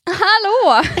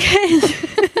Hallå!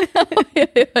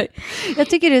 Oj. Jag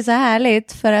tycker det är så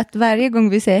härligt för att varje gång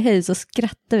vi säger hej så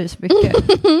skrattar vi så mycket.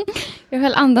 Jag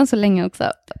höll andan så länge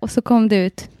också. Och så kom det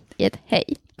ut i ett hej.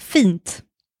 Fint.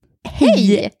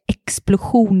 Hej!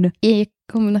 Explosion. I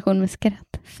kombination med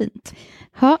skratt. Fint.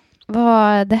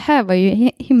 Ja, det här var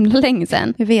ju himla länge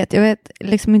sedan. Jag vet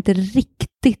liksom inte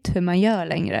riktigt hur man gör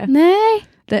längre. Nej.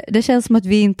 Det känns som att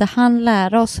vi inte hann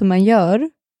lära oss hur man gör.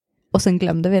 Och sen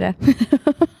glömde vi det.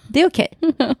 Det är okej.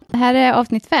 Det här är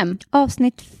avsnitt 5.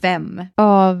 Avsnitt 5.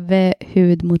 Av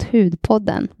Hud mot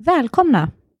hud-podden.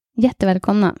 Välkomna.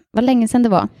 Jättevälkomna. Vad länge sedan det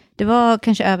var? Det var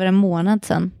kanske över en månad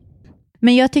sedan.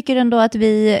 Men jag tycker ändå att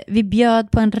vi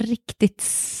bjöd på en riktigt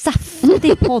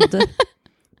saftig podd.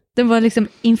 Den var liksom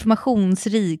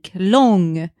informationsrik,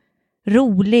 lång,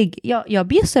 rolig. Jag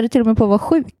bjussade till och med på att vara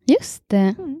sjuk. Just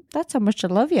det. That's how much I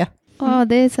love you. Ja,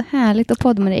 det är så härligt att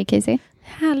podda med dig, Casey.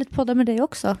 Härligt att podda med dig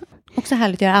också. Också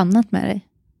härligt att göra annat med dig.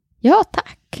 Ja,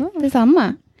 tack.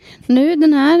 Detsamma. Nu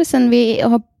den här, sen vi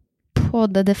har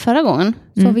poddade förra gången,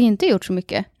 så har vi inte gjort så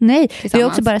mycket. Nej, vi har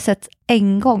också bara sett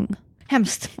en gång.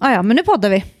 Hemskt. Ja, men nu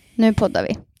poddar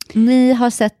vi. Ni har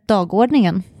sett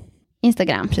dagordningen.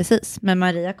 Instagram. Precis, men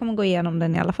Maria kommer gå igenom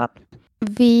den i alla fall.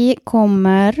 Vi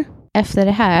kommer efter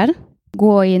det här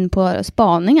gå in på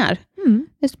spaningar.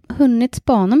 Vi har hunnit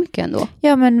spana mycket ändå.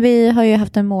 Ja, men vi har ju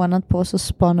haft en månad på oss att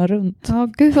spana runt. Ja,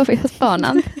 gud vad vi har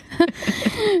spanat.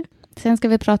 Sen ska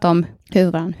vi prata om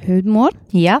hur vår hud mår.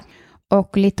 Ja.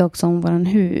 Och lite också om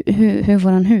hur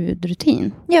vår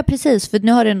hudrutin. Ja, precis. För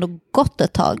nu har det ändå gått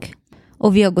ett tag.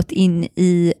 Och vi har gått in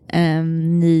i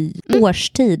en ny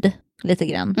årstid lite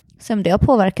grann. Så om det har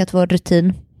påverkat vår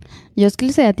rutin. Jag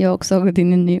skulle säga att jag också har gått in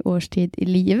i en ny årstid i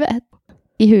livet.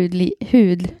 I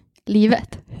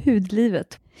hudlivet.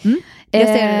 Hudlivet. Jag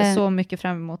ser så mycket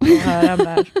fram emot att höra om det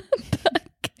här.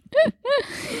 Tack.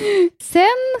 Sen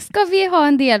ska vi ha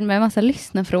en del med massa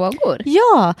lyssnarfrågor.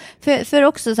 Ja, för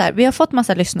också så här, vi har fått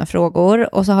massa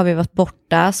lyssnarfrågor och så har vi varit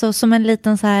borta. Så som en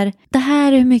liten så här, det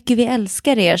här är hur mycket vi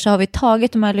älskar er, så har vi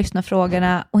tagit de här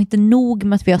lyssnarfrågorna och inte nog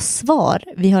med att vi har svar.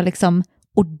 Vi har liksom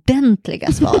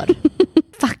ordentliga svar.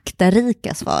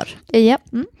 Faktarika svar. Ja,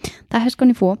 det här ska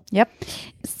ni få. Yep.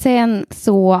 Sen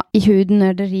så i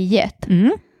hudnörderiet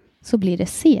så blir det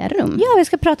serum. Ja, vi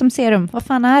ska prata om serum. Vad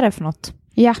fan är det för något?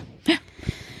 Ja.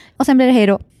 Och sen blir det hej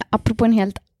då. Apropå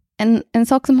en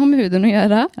sak som har med huden att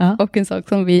göra och en sak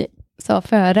som vi sa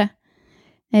före.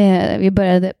 Vi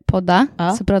började podda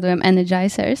så pratade vi om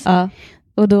energizers.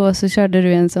 Och då så körde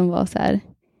du en som var så här: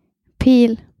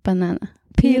 peel banana.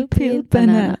 Peel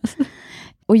banana.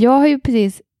 Och jag har ju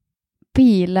precis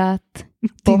pilat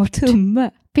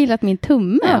min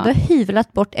tumme. Ja, du har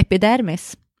hyvlat bort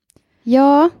epidermis.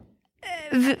 Ja.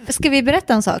 Ska vi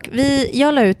berätta en sak?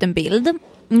 Jag la ut en bild.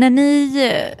 När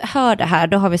ni hör det här,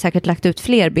 då har vi säkert lagt ut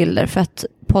fler bilder, för att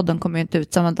podden kommer ju inte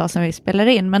ut samma dag som vi spelar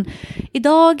in. Men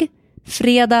idag,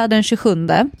 fredag den 27,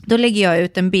 då lägger jag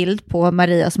ut en bild på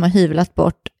Maria som har hyvlat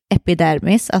bort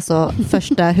epidermis, alltså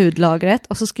första hudlagret.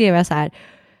 Och så skrev jag så här: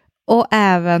 och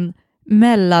även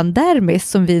mellandermis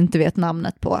som vi inte vet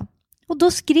namnet på. Och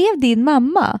då skrev din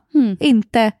mamma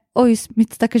inte oj,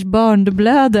 mitt stackars barn, du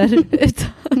blöder,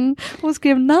 utan hon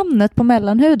skrev namnet på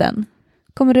mellanhuden.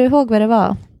 Kommer du ihåg vad det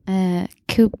var?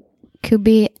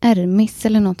 Kubermis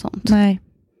eller något sånt. Nej.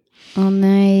 Åh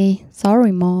nej,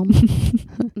 sorry mom.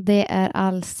 Det är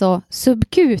alltså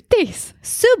subcutis.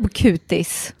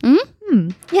 Subcutis.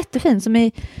 Jättefin, som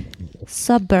i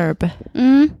suburb.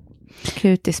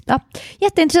 Cutis. Ja,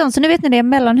 jätteintressant. Så nu vet ni det.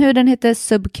 Mellanhuden heter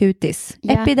subcutis.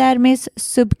 Ja. Epidermis,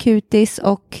 subcutis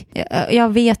och jag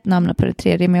vet namnet på det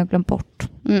tredje, men jag har glömt bort.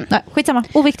 Nej, skitsamma.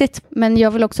 Oviktigt. Men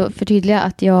jag vill också förtydliga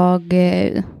att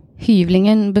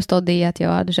hyvlingen bestod i att jag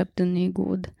hade köpt en ny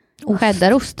god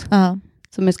cheddarost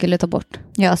som jag skulle ta bort.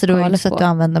 Ja, så det var inte så att du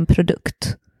använde en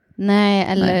produkt. Nej,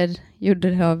 eller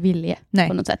gjorde det av vilje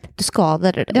på något sätt. Du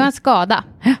skadade det. Det var en skada.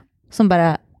 Som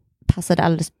bara passade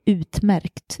alldeles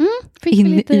utmärkt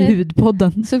in i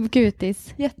hudpodden.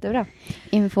 Subcutis. Jättebra.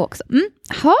 Inför också.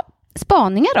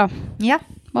 Spaningar då? Ja.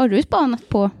 Vad har du spanat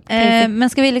på? Men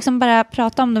ska vi liksom bara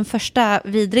prata om den första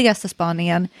vidrigaste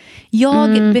spaningen?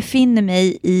 Jag befinner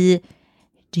mig i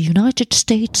the United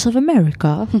States of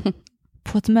America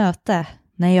på ett möte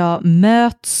när jag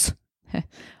möts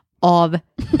av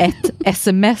ett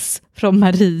sms från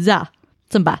Maria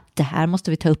som bara, det här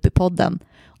måste vi ta upp i podden.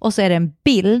 Och så är det en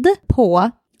bild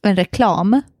på en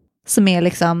reklam som är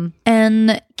liksom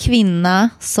en kvinna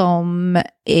som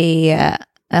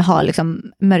har liksom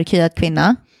mörkhyad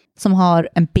kvinna som har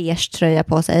en beige tröja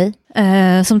på sig.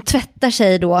 Som tvättar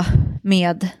sig då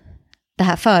med det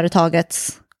här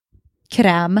företagets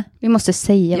kräm. Vi måste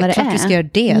säga vad det är. Jag tror att vi ska göra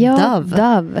det. Ja,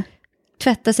 Dove.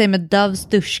 Tvätta sig med Doves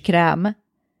duschkräm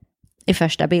i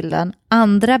första bilden.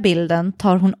 Andra bilden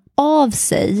tar hon av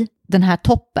sig den här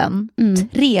toppen.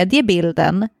 Tredje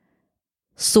bilden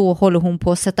så håller hon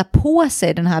på att sätta på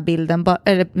sig den här bilden,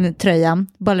 eller tröjan.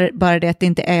 Bara det att det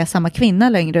inte är samma kvinna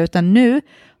längre, utan nu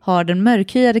har den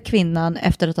mörkhyade kvinnan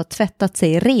efter att ha tvättat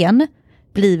sig ren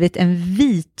blivit en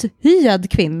vithyad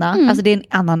kvinna. Alltså det är en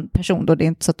annan person då, det är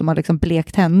inte så att de har liksom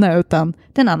blekt henne, utan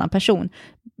det är en annan person.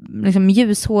 Liksom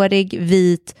ljushårig,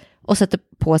 vit och sätter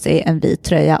på sig en vit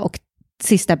tröja, och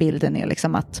sista bilden är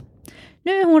liksom att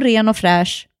nu är hon ren och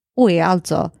fräsch och är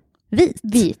alltså vit.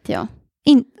 Vit, ja.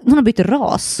 Hon har bytt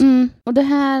ras. Och det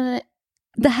här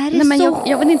är så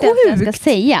jag vet inte ens vad jag ska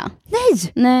säga.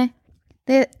 Nej.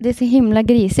 Det är så himla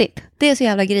grisigt. Det är så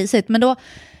jävla grisigt. Men då,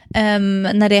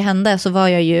 när det hände så var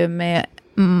jag ju med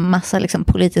massa liksom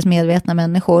politiskt medvetna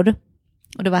människor.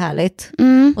 Och det var härligt.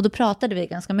 Och då pratade vi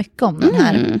ganska mycket om den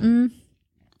här.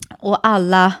 Och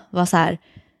alla var så här,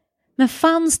 men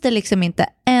fanns det liksom inte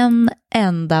en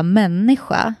enda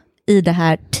människa i det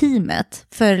här teamet?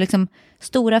 För liksom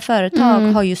stora företag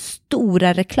har ju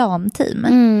stora reklamteam.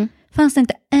 Fanns det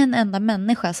inte en enda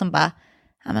människa som bara,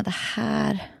 ja men det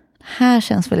här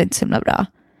känns väl inte så himla bra.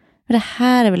 Men det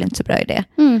här är väl inte så bra idé.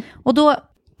 Och då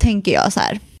tänker jag så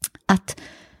här, att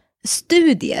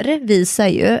studier visar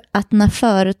ju att när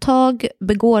företag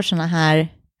begår såna här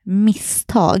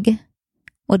misstag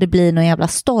och det blir någon jävla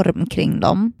storm kring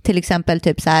dem, till exempel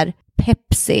typ så här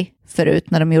Pepsi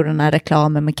förut när de gjorde den här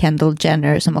reklamen med Kendall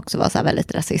Jenner som också var så här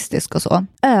väldigt rasistisk och så,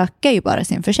 ökar ju bara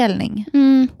sin försäljning.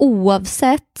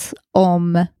 Oavsett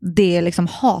om det är liksom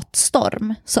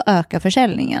hatstorm så ökar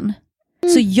försäljningen.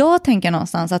 Så jag tänker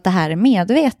någonstans att det här är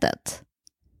medvetet.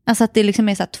 Alltså att det liksom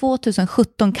är så här,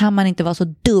 2017 kan man inte vara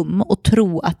så dum och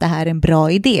tro att det här är en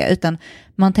bra idé, utan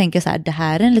man tänker så här, det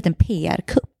här är en liten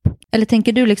PR-kupp. Eller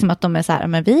tänker du liksom att de är så här,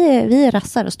 men vi är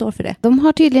rassar och står för det? De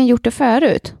har tydligen gjort det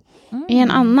förut. I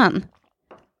en annan.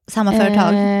 Samma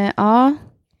företag? Ja.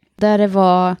 Där det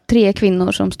var 3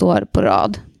 kvinnor som står på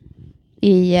rad.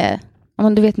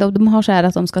 Du vet, de har så här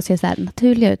att de ska se så här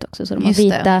naturliga ut också. Så de har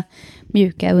vita,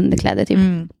 mjuka underkläder typ.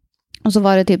 Och så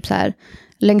var det typ så här,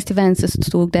 längst till vänster så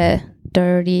stod det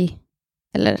dirty.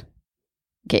 Eller,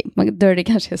 dirty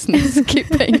kanske är snuskig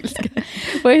på engelska.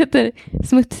 Vad heter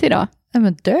smutsig då? Ja,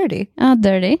 men dirty. Ja,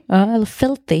 dirty. Ja, eller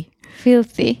filthy.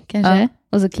 Filthy kanske. Ja.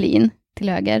 Och så clean till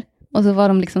höger. Och så var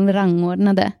de liksom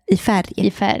rangordnade. I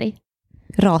färg.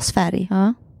 Rasfärg.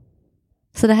 Ja.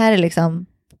 Så det här är liksom,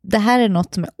 det här är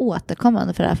något som är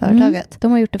återkommande för det här företaget.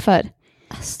 De har gjort det förr.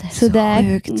 Alltså, det är så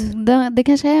sjukt. Det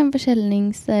kanske är en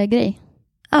försäljningsgrej.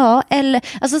 Ja, eller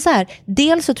alltså så här,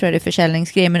 dels så tror jag det är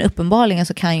försäljningsgrej, men uppenbarligen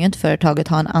så kan ju inte företaget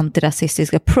ha en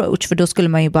antirasistisk approach, för då skulle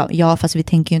man ju bara, fast vi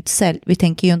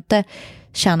tänker ju inte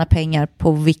tjäna pengar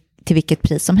på till vilket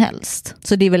pris som helst.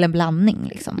 Så det är väl en blandning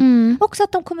liksom. Också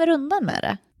att de kommer undan med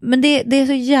det. Men det är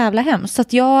så jävla hemskt. Så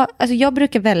att jag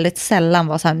brukar väldigt sällan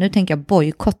vara så här, nu tänker jag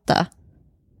bojkotta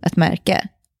ett märke.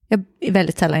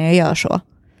 Väldigt sällan jag gör så.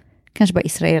 Kanske bara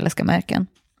israeliska märken.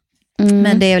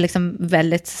 Men det är liksom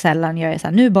väldigt sällan jag är så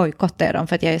här, nu bojkottar jag dem,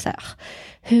 för att jag är så här,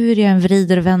 hur jag än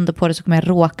vrider och vänder på det så kommer jag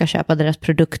råka köpa deras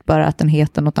produkt bara att den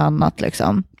heter något annat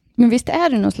liksom. Men visst är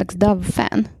du någon slags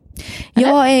Dove-fan?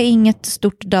 Jag är inget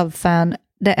stort Dove-fan.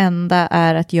 Det enda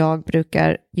är att jag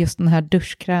brukar, just den här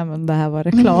duschkrämen, det här var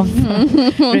reklam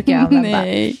för, brukar jag använda.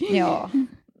 Nej. Ja.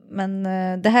 Men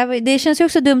det känns ju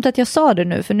också dumt att jag sa det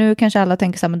nu, för nu kanske alla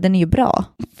tänker så här, men den är ju bra.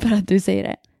 För att du säger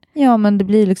det. Ja, men det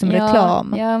blir liksom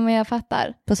reklam. Ja, men jag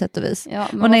fattar. På sätt och vis. Ja,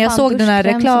 och när jag såg den här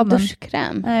reklamen.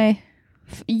 Duschkräm.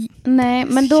 Nej,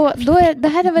 men då är det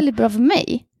här är väldigt bra för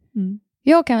mig.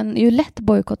 Jag kan ju lätt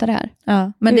bojkotta det här.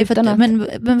 Ja, men det är för att,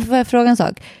 men får jag fråga en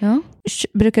sak? Ja.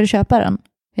 Brukar du köpa den?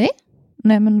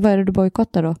 Nej, men vad är det du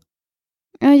bojkottar då?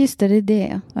 Ja, just det är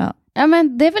det. Ja,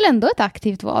 men det är väl ändå ett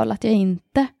aktivt val att jag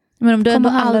inte. Men om du ändå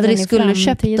aldrig skulle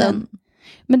köpt den.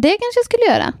 Men det kanske jag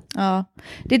skulle göra. Ja,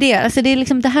 det är det. Alltså det är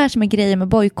liksom det här som är grejen med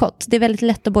bojkott. Det är väldigt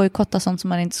lätt att bojkotta sånt som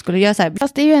man inte skulle göra så här.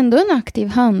 Fast det är ju ändå en aktiv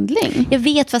handling. Jag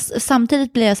vet, fast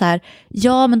samtidigt blir jag så här,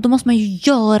 ja men då måste man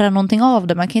ju göra någonting av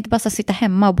det. Man kan inte bara sitta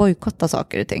hemma och bojkotta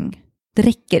saker och ting. Det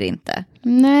räcker inte.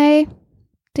 Nej,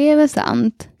 det är väl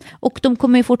sant. Och de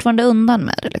kommer ju fortfarande undan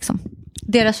med det liksom.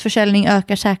 Deras försäljning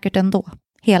ökar säkert ändå.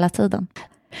 Hela tiden.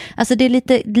 Alltså det är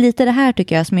lite det här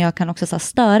tycker jag som jag kan också så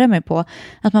störa mig på.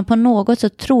 Att man på något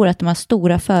sätt tror att de här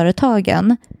stora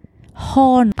företagen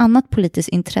har annat politiskt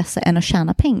intresse än att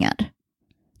tjäna pengar.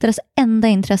 Deras enda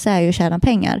intresse är ju att tjäna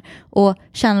pengar. Och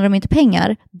tjänar de inte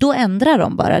pengar, då ändrar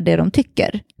de bara det de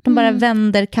tycker. De bara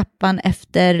vänder kappan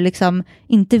efter liksom,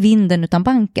 inte vinden utan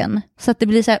banken. Så att det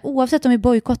blir så här, oavsett om vi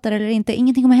bojkottar eller inte,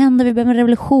 ingenting kommer hända, vi behöver en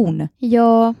revolution.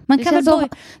 Ja, man kan väl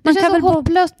man kan väl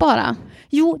hopplöst bara.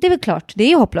 Jo, det är väl klart, det är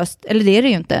ju hopplöst. Eller det är det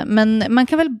ju inte. Men man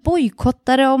kan väl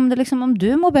bojkotta det om det liksom, om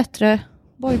du mår bättre.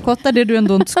 Bojkotta det du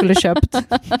ändå inte skulle köpt.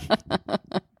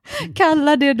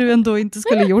 Kalla det du ändå inte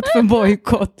skulle gjort för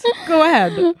bojkott. Go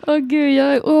ahead. Gud,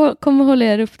 jag kommer hålla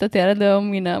er uppdaterade om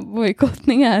mina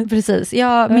bojkottningar. Precis,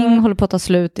 min håller på att ta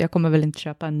slut. Jag kommer väl inte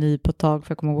köpa en ny på ett tag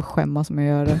för jag kommer att skämmas om jag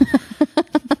gör det.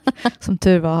 Som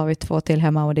tur var har vi 2 till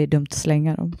hemma och det är dumt att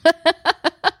slänga dem.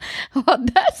 Ja,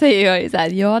 där säger jag ju så här,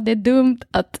 ja det är dumt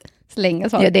att slänga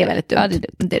saker. Ja, det är väldigt dumt. Ja,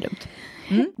 det är dumt.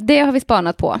 Mm. Det har vi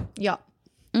spanat på. Ja.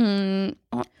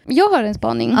 Jag har en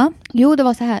spaning. Ja. Jo, det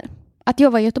var så här. Att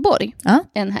jag var i Göteborg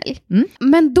en helg. Mm.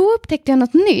 Men då upptäckte jag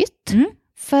något nytt.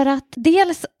 För att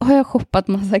dels har jag shoppat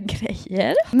massa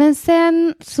grejer. Men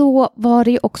sen så var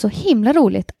det ju också himla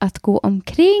roligt att gå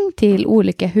omkring till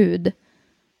olika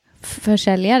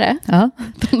hudförsäljare. Ja.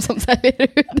 De som säljer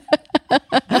hud.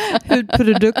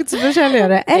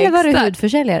 Hudproduktsförsäljare. Eller var det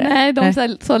hudförsäljare? Nej,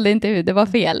 de sålde inte hud. Det var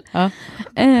fel. Ja.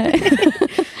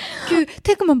 Gud,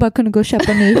 tänk om man bara kunde gå och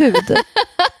köpa ny hud.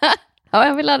 Ja,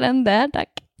 jag vill ha den där, tack.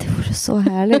 Det vore så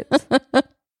härligt.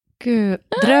 Gud,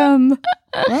 dröm.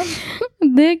 Ja.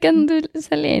 Det kan du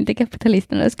sälja in till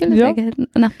kapitalisterna. Det skulle säkert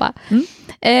nappa.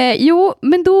 Jo,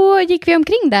 men då gick vi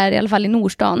omkring där i alla fall i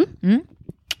Nordstan.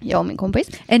 Jag och min kompis.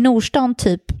 Är Nordstan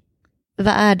typ,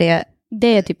 vad är det?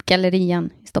 Det är typ gallerian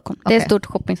i Stockholm. Okay. Det är ett stort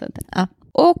shoppingcenter. Ja.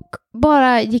 Och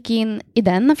bara gick in i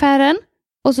den affären.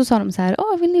 Och så sa de så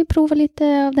här, vill ni prova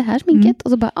lite av det här sminket?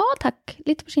 Och så bara, tack,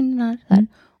 lite på kinderna. Så här.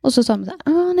 Och så sa de så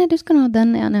här, nej du ska ha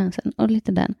den nyansen och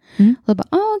lite den. Och så bara,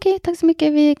 okej, tack så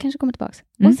mycket, vi kanske kommer tillbaka.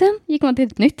 Och sen gick man till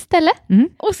ett nytt ställe.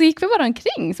 Och så gick vi bara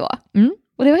omkring så.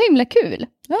 Och det var himla kul.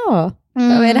 Ja.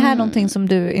 Är det här någonting som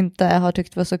du inte har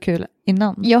tyckt var så kul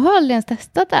innan? Jag har aldrig ens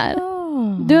testat det här.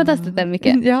 Du har testat det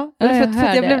mycket. Ja, för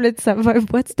att jag blev lite så här,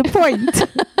 what's the point?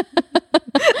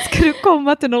 Ska du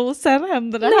komma till någon och sen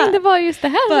händer det här? Nej, det var just det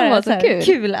här bara som var så kul.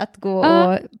 Kul att gå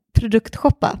och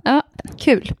produktshoppa. Ja.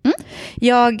 Kul.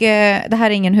 Det här är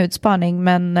ingen hudspaning,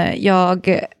 men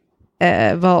jag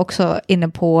var också inne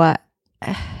på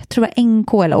tror jag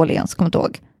NK eller Åhléns, kommer inte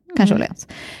ihåg. Kanske Åhléns.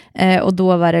 Och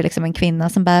då var det liksom en kvinna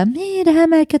som bara, nej, det här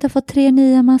märket har fått 3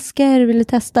 nya masker, vill du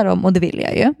testa dem? Och det vill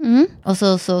jag ju. Och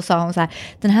så sa hon så här,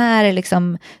 den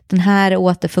här är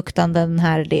återfuktande, den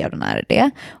här är det och den här är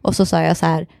det. Och så sa jag så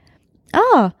här,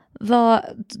 vad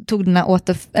tog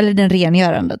den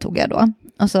rengörande tog jag då.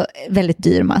 Och så väldigt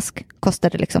dyr mask.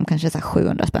 Kostade liksom kanske så här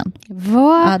 700 spänn.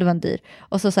 Va? Ja, det var en dyr.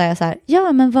 Och så sa jag så här,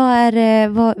 ja men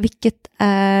vilket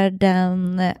är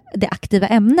det aktiva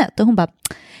ämnet? Och hon bara,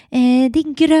 det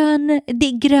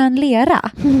är grön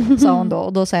lera, sa hon då.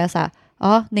 Och då sa jag så här,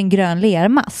 ja det är en grön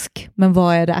lermask. Men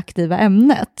vad är det aktiva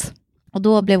ämnet? Och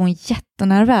då blev hon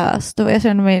jättenervös. Jag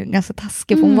kände mig ganska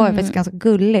taskig, för hon var ju faktiskt ganska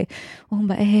gullig. Och hon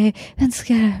bara,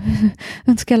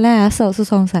 vem ska läsa? Och så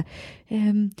sa hon så här,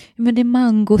 men det är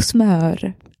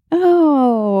mangosmör.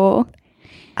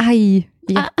 Aj,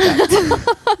 hjärtat.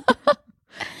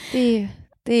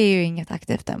 Det är ju inget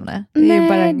aktivt ämne.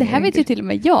 Det här vet ju till och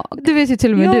med jag. Det vet ju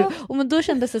till och med du. Och men då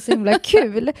kändes det så himla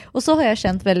kul. Och så har jag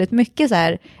känt väldigt mycket så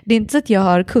här. Det är inte så att jag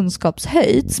har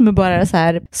kunskapshöjts, men bara så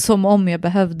här som om jag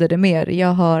behövde det mer.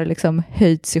 Jag har liksom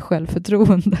höjts i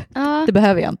självförtroende. Det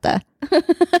behöver jag inte.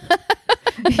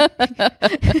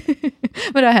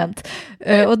 Men det har hänt.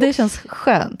 Och det känns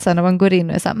skönt så när man går in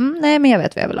och är så här, nej men jag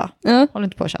vet vad jag vill ha. Håll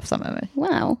inte på att tjafsa med mig.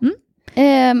 Wow.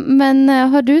 Men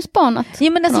har du spanat?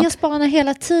 Ja, men alltså jag spanar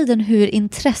hela tiden hur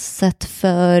intresset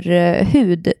för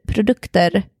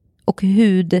hudprodukter och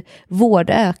hudvård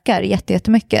ökar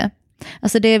jättemycket.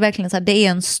 Alltså det är verkligen så här, det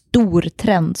är en stor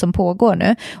trend som pågår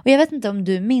nu. Och jag vet inte om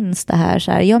du minns det här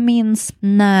så här. Jag minns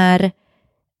när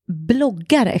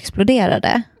bloggar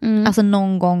exploderade. Alltså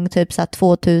någon gång typ så här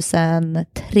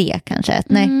 2003 kanske.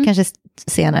 Nej, kanske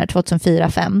senare,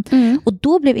 2004-2005. Och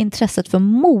då blev intresset för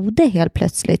mode helt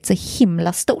plötsligt så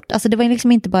himla stort. Alltså det var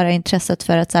liksom inte bara intresset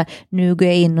för att så här, nu går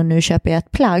jag in och nu köper jag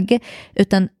ett plagg,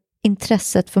 utan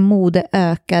intresset för mode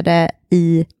ökade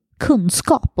i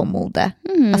kunskap om mode.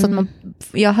 Alltså att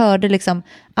jag hörde liksom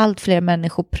allt fler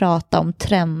människor prata om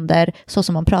trender så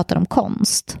som man pratar om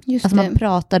konst. Alltså man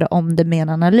pratade om det med en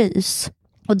analys.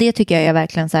 Och det tycker jag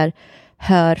verkligen så här,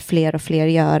 hör fler och fler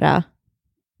göra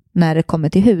när det kommer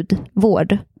till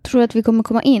hudvård. Tror du att vi kommer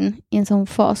komma in i en sån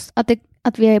fas?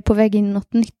 Att vi är på väg in i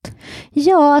något nytt?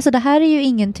 Ja, alltså det här är ju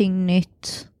ingenting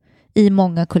nytt i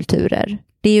många kulturer.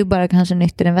 Det är ju bara kanske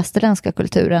nytt i den västerländska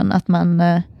kulturen att man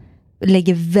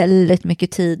lägger väldigt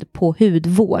mycket tid på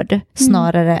hudvård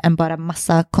snarare än bara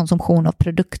massa konsumtion av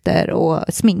produkter och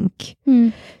smink.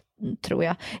 Tror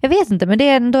jag. Jag vet inte, men det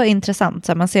är ändå intressant.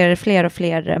 Så man ser fler och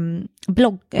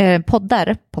fler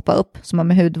poddar poppa upp som har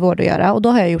med hudvård att göra. Och då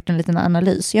har jag gjort en liten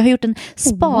analys. Jag har gjort en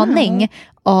spaning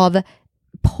av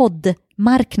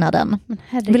poddmarknaden.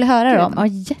 Vill du höra dem? Ja,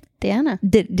 jättegärna.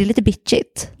 Det är lite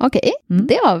bitchigt. Okej,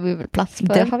 det har vi väl plats för.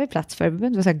 Det har vi plats för. Vi behöver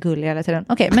inte vara så gulliga hela tiden.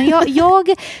 Okej, men jag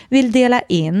vill dela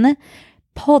in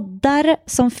poddar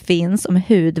som finns om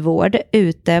hudvård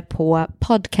ute på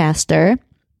Podcaster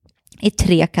i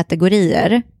 3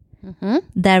 kategorier.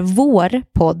 Där vår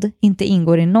podd inte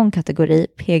ingår i någon kategori.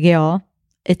 PGA,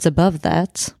 it's above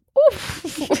that.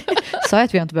 Sa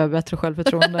att vi inte behöver bättre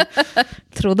självförtroende.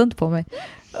 Trodde inte på mig.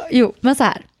 Jo, men så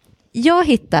här. Jag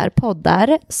hittar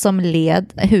poddar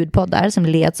hudpoddar som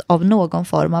leds av någon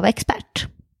form av expert.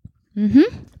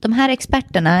 De här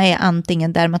experterna är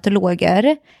antingen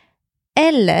dermatologer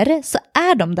eller så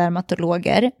är de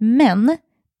dermatologer, men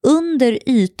under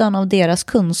ytan av deras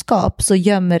kunskap så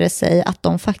gömmer det sig att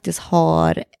de faktiskt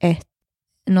har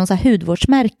någon så här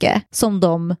hudvårdsmärke som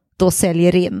de då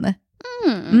säljer in.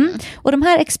 Och de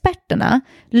här experterna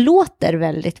låter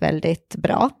väldigt, väldigt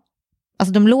bra.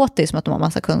 Alltså de låter ju som att de har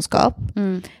massa kunskap.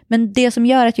 Men det som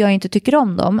gör att jag inte tycker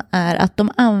om dem är att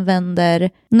de använder,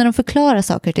 när de förklarar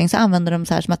saker och ting så använder de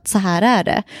så här som att så här är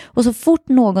det. Och så fort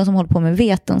någon som håller på med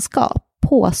vetenskap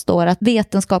påstår att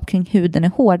vetenskap kring huden är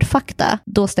hårdfakta,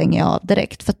 då stänger jag av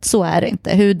direkt. För att så är det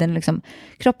inte. Huden är liksom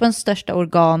kroppens största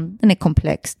organ, den är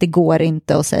komplex, det går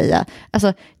inte att säga.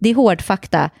 Alltså det är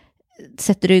hårdfakta.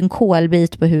 Sätter du en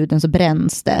kolbit på huden så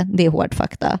bränns det. Det är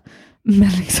hårdfakta. Men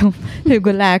liksom, hur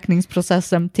går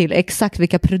läkningsprocessen till? Exakt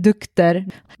vilka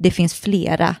produkter? Det finns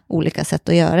flera olika sätt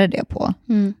att göra det på.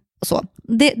 Så.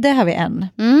 Det har vi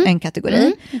en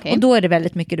kategori. Okay. Och då är det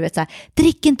väldigt mycket, du vet, så här,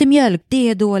 drick inte mjölk, det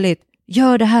är dåligt.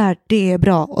 Gör det här, det är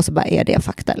bra. Och så bara är det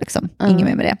fakta liksom. Inget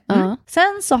mer med det.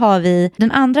 Sen så har vi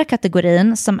den andra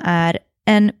kategorin som är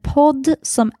en podd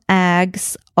som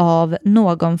ägs av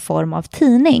någon form av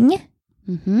tidning.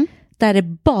 Där det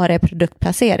bara är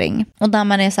produktplacering. Och där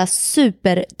man är så här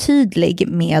supertydlig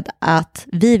med att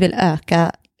vi vill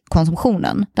öka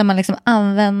konsumtionen. Där man liksom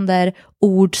använder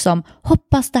ord som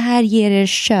hoppas det här ger er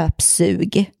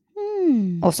köpsug.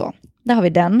 Och så. Där har vi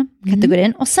den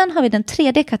kategorin. Och sen har vi den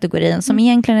tredje kategorin som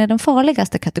egentligen är den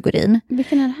farligaste kategorin.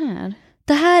 Vilken är det här?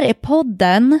 Det här är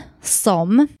podden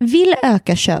som vill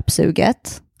öka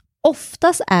köpsuget.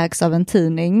 Oftast ägs av en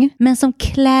tidning. Men som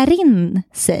klär in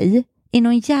sig i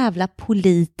någon jävla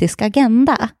politisk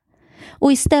agenda.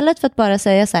 Och istället för att bara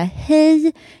säga så här,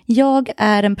 hej, jag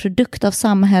är en produkt av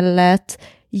samhället,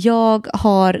 jag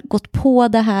har gått på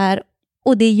det här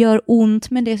och det gör ont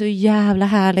men det är så jävla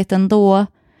härligt ändå.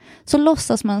 Så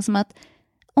låtsas man som att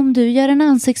om du gör en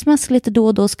ansiktsmask lite då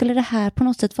och då skulle det här på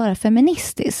något sätt vara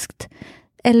feministiskt.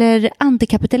 Eller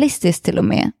antikapitalistiskt till och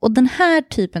med. Och den här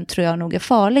typen tror jag nog är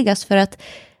farligast för att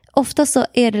ofta så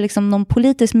är det liksom någon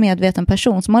politiskt medveten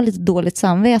person som har lite dåligt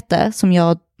samvete som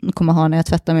jag kommer ha när jag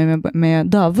tvättar mig med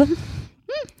Dove.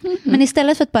 Men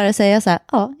istället för att bara säga så här,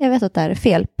 ja, jag vet att det här är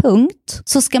fel, punkt.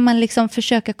 Så ska man liksom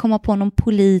försöka komma på någon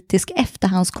politisk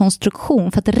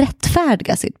efterhandskonstruktion för att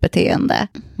rättfärdiga sitt beteende.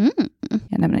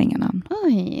 Jag nämner inga namn.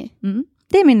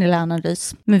 Det är min lilla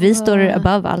analys. Men vi står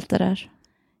above allt det där.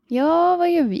 Ja,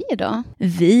 vad gör vi då?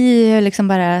 Vi är liksom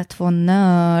bara 2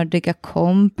 nördiga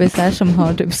kompisar som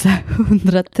har typ så här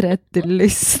 130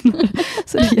 lyssnare.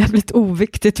 Så det är jävligt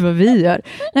oviktigt vad vi gör.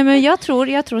 Nej, men jag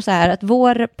tror så här att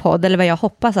vår podd, eller vad jag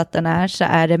hoppas att den är, så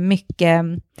är det mycket...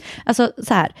 Alltså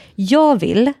så här, jag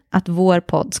vill att vår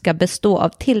podd ska bestå av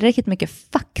tillräckligt mycket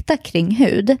fakta kring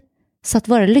hud så att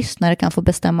våra lyssnare kan få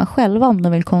bestämma själva om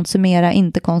de vill konsumera,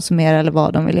 inte konsumera eller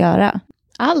vad de vill göra.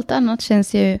 Allt annat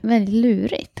känns ju väldigt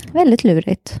lurigt. Väldigt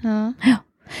lurigt. Ja,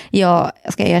 jag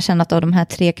ska erkänna att av de här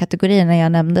 3 kategorierna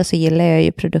jag nämnde så gillar jag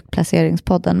ju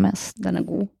produktplaceringspodden mest. Den är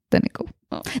god.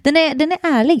 Ja. Den är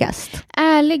ärligast.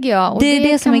 Ärlig, ja. Och det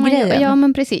är det som är grejen. Ja,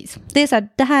 men precis. Det är så här,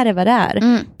 det här är vad det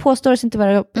är. Påstår oss inte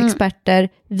vara experter.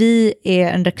 Vi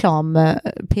är en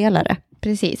reklampelare.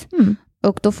 Precis.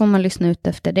 Och då får man lyssna ut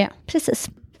efter det. Precis.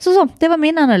 Så, det var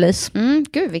min analys.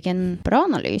 Gud, vilken bra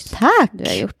analys. Tack. Du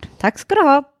har gjort. Tack ska du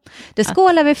ha. Det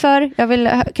skålar vi för.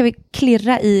 Kan vi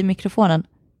klirra i mikrofonen?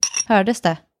 Hördes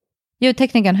det?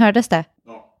 Ljudtekniken, hördes det?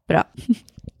 Ja. Bra.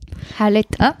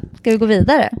 Härligt. Ja, ska vi gå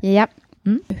vidare? Ja.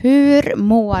 Hur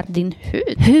mår din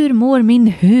hud? Hur mår min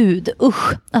hud?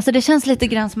 Usch. Alltså det känns lite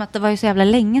grann som att det var ju så jävla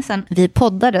länge sedan vi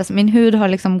poddade. Så min hud har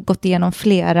liksom gått igenom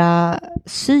flera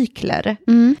cykler.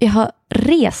 Jag har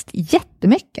rest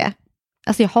jättemycket.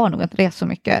 Alltså jag har nog inte rest så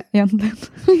mycket egentligen.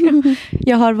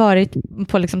 Jag har varit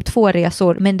på liksom 2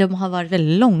 resor, men de har varit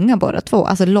väldigt långa båda 2.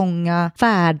 Alltså långa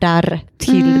färdar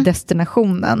till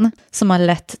destinationen som har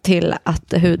lett till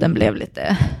att huden blev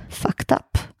lite fucked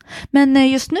up. Men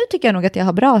just nu tycker jag nog att jag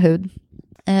har bra hud.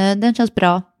 Den känns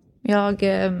bra.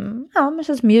 Men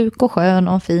känns mjuk och skön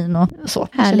och fin och så.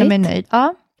 Jag känner mig nöjd.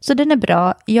 Ja. Så den är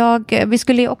bra. Vi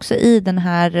skulle ju också i den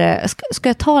här, ska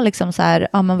jag ta liksom så här,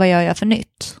 men vad gör jag för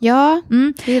nytt? Ja,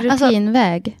 det är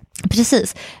rutinväg. Alltså,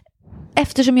 precis.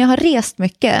 Eftersom jag har rest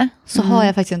mycket så har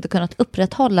jag faktiskt inte kunnat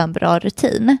upprätthålla en bra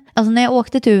rutin. Alltså när jag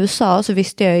åkte till USA så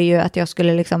visste jag ju att jag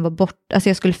skulle liksom vara alltså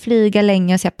jag skulle flyga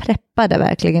länge, så jag preppade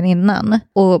verkligen innan.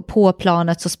 Och på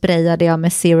planet så sprayade jag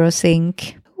med Zero Sync.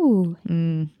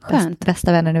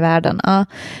 Bästa vännen i världen. Ja.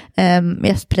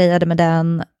 Jag sprayade med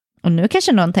den. Och nu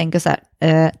kanske någon tänker så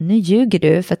här, nu ljuger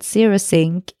du för att Zero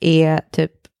Sync är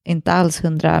typ inte alls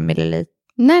 100 milliliter.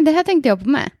 Nej, det här tänkte jag på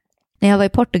med. När jag var i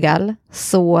Portugal,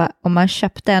 så om man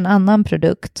köpte en annan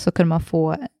produkt så kunde man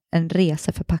få en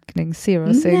reseförpackning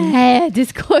Zero Sync. Nej, det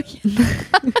skojar.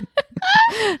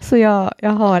 Så jag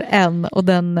har en, och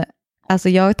den, alltså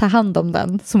jag tar hand om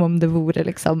den som om det vore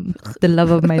liksom the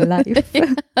love of my life.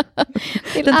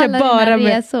 Till den alla bara dina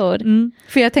resor.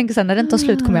 För jag tänker så här, när den tar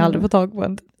slut kommer jag aldrig få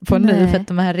tag på en ny, för att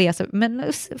de här resor. Men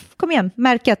kom igen,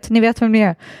 märket, ni vet vem ni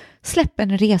är. Släpp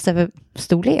en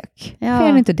resestorlek. Ja. Vad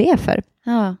gör ni inte det för?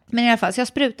 Ja. Men i alla fall, så jag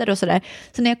sprutade och sådär.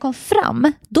 Så när jag kom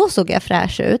fram, då såg jag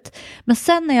fräsch ut. Men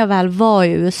sen när jag väl var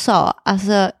i USA,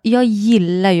 alltså jag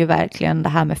gillar ju verkligen det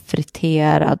här med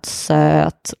friterad,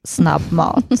 söt,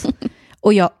 snabbmat.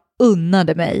 Och jag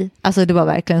unnade mig. Alltså det var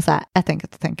verkligen så här, jag tänker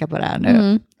inte tänka på det här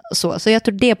nu. Så jag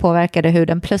tror det påverkade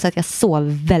huden. Plus att jag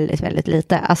sov väldigt, väldigt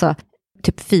lite. Alltså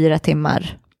typ 4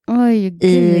 timmar.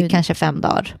 I kanske 5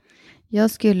 dagar.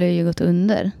 Jag skulle ju gått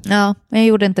under. Ja, men jag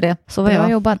gjorde inte det. Så var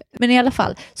jag. Jobbat. Men i alla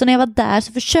fall, så när jag var där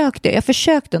så försökte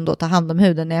jag ändå ta hand om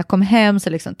huden. När jag kom hem så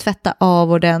liksom tvätta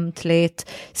av ordentligt,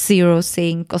 Zero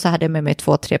Sync, och så hade jag med mig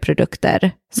 2-3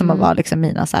 produkter som var liksom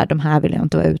mina så här, de här vill jag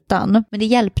inte vara utan. Men det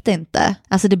hjälpte inte.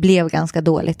 Alltså det blev ganska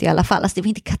dåligt i alla fall. Alltså det var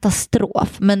inte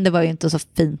katastrof, men det var ju inte så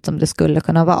fint som det skulle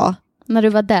kunna vara. När du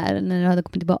var där, när du hade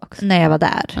kommit tillbaka? När jag var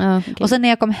där. Okay. Och sen när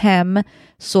jag kom hem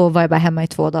så var jag bara hemma i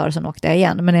 2 dagar och sen åkte jag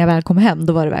igen. Men när jag väl kom hem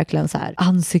då var det verkligen så här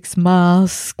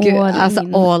ansiktsmask,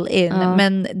 all in.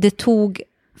 Men det tog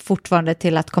fortfarande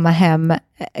till att komma hem.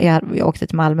 Jag åkte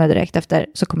till Malmö direkt efter,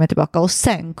 så kom jag tillbaka och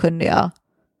sen kunde jag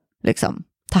liksom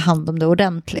ta hand om det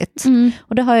ordentligt.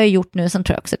 Och det har jag gjort nu. Sen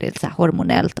tror jag också det är lite så här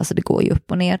hormonellt, alltså det går ju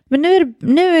upp och ner. Men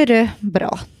nu är det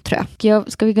bra, tror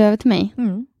jag. Ska vi gå över till mig?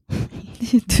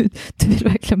 Du vill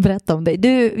verkligen berätta om dig.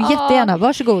 Du, jättegärna,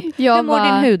 varsågod. Hur mår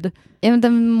din hud?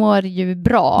 Den mår ju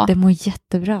bra. Den mår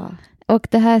jättebra. Och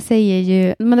det här säger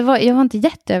ju, men jag var inte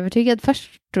jätteövertygad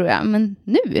först, tror jag, men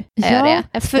nu är jag det.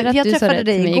 Efter att jag du träffade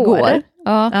dig igår.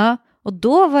 Ja. Och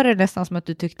då var det nästan som att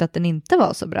du tyckte att den inte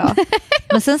var så bra.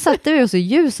 Men sen satte vi oss i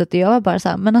ljuset och jag var bara så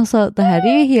här, men alltså det här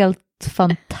är ju helt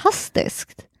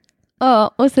fantastiskt.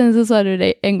 Ja, och sen så sa du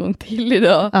det en gång till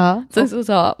idag. Ja. Sen så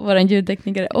sa våran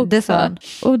ljudteknikare också.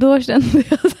 Och då kände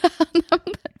jag så här,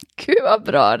 gud vad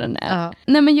bra den är. Ja.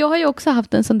 Nej, men jag har ju också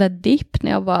haft en sån där dipp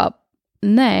när jag var,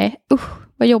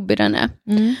 vad jobbig den är.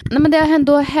 Nej, men det har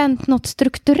ändå hänt något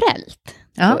strukturellt,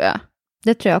 tror jag.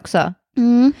 Det tror jag också.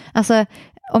 Alltså,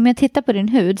 om jag tittar på din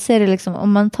hud så är det liksom,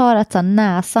 om man tar att så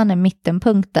näsan är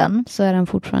mittenpunkten, så är den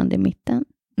fortfarande i mitten.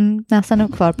 Näsan är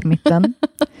kvar på mitten.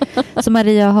 Så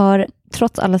Maria har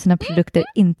trots alla sina produkter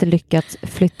inte lyckats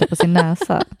flytta på sin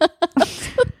näsa.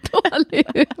 Dålig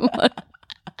humor.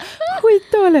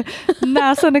 Skitdålig.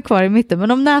 Näsan är kvar i mitten.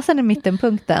 Men om näsan är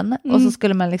mittenpunkten och så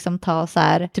skulle man liksom ta så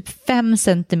här typ 5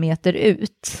 centimeter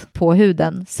ut på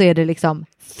huden, så är det liksom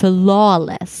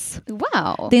flawless.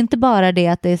 Wow. Det är inte bara det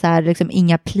att det är så här liksom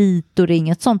inga plitor,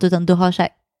 inget sånt, utan du har så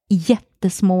här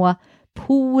jättesmå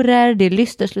porer, det är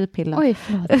lyster, slutpilla. Oj,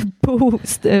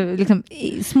 liksom,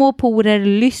 små porer,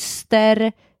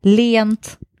 lyster,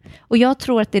 lent. Och jag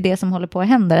tror att det är det som håller på att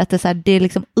hända. Att det är, så här, det är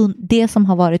liksom det som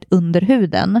har varit under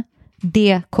huden,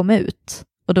 det kom ut.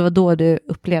 Och det var då du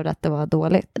upplevde att det var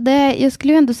dåligt. Jag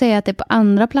skulle ju ändå säga att det är på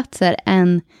andra platser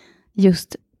än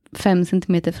just 5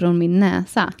 centimeter från min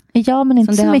näsa. Ja, men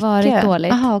inte så mycket. Som det har varit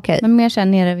dåligt. Aha, okay. Men mer så här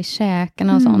nere vid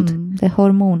käkarna och sånt. Det är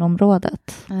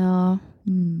hormonområdet. Ja.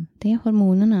 Det är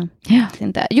hormonerna. Ja.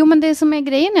 Jo, men det som är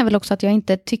grejen är väl också att jag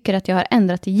inte tycker att jag har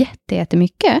ändrat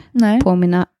jättemycket på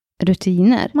mina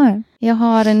rutiner. Nej. Jag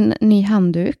har en ny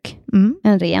handduk.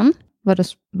 En ren. Var det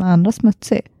andra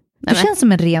smutsig? Du känns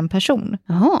som en ren person.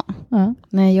 Jaha. Ja.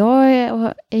 Nej, jag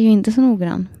är ju inte så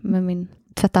noggrann med min...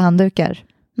 Tvätta handdukar.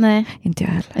 Nej. Inte jag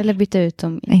heller. Eller byta ut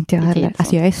dem. Inte jag heller.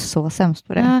 Alltså jag är så sämst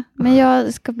på det. Ja, men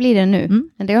jag ska bli det nu.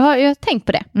 Jag har tänkt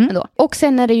på det ändå. Och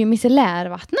sen är det ju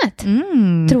micellärvattnet.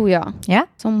 Tror jag. Ja.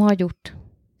 Som har gjort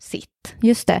sitt.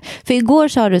 Just det. För igår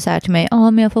sa du så här till mig.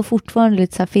 Men jag får fortfarande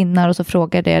lite så här finnar. Och så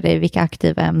frågade jag dig vilka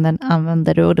aktiva ämnen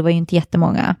använder du. Och det var ju inte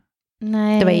jättemånga.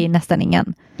 Nej. Det var ju nästan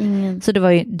ingen. Så det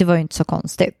var ju inte så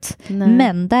konstigt. Nej.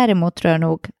 Men däremot tror jag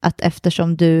nog att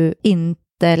eftersom du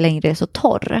inte längre är så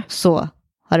torr så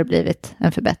har det blivit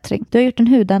en förbättring. Du har gjort en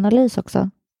hudanalys också.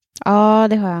 Ja,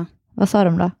 det har jag. Vad sa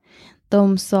de då?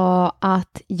 De sa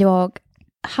att jag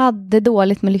hade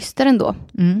dåligt med lyster ändå.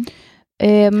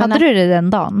 Hade du det den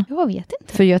dagen? Jag vet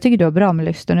inte. För jag tycker du har bra med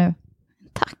lyster nu.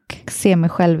 Tack. Se mig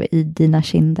själv i dina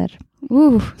kinder.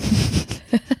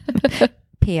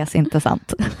 PS inte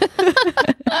sant.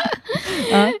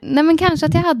 Nej, men kanske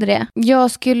att jag hade det.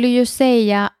 Jag skulle ju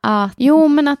säga att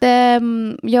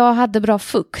jag hade bra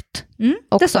fukt.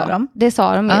 Det sa de. Det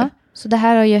sa de ju. Så det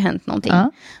här har ju hänt någonting.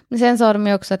 Men sen sa de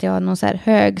ju också att jag har någon så här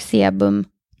hög sebum.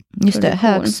 Just det,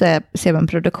 hög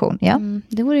sebumproduktion. Ja.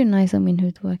 Det vore ju nice om min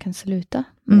hud kan sluta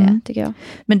med det, tycker jag.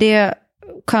 Men det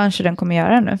kanske den kommer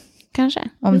göra nu. Kanske.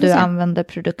 Om du använder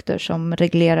produkter som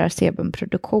reglerar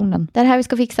sebumproduktionen. Det är här vi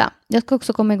ska fixa. Jag ska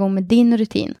också komma igång med din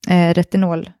rutin.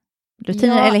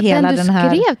 Retinolrutiner eller hela den här.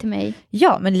 Den du skrev till mig.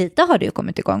 Ja, men lite har du ju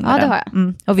kommit igång med det har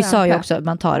jag. Och vi sa ju också att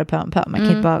man tar det på. Man kan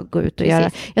inte bara gå ut och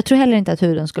göra. Jag tror heller inte att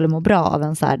huden skulle må bra av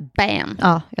en så här. Bam!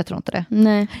 Ja, jag tror inte det.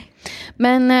 Nej.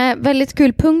 Men väldigt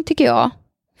kul punkt tycker jag.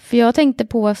 För jag tänkte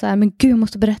på så här, men gud, jag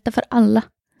måste berätta för alla.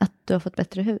 Att du har fått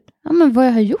bättre hud. Ja, men vad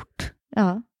jag har gjort.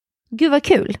 Ja. Gud vad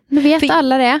kul. Nu vet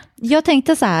alla det. Jag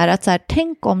tänkte så här,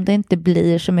 tänk om det inte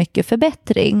blir så mycket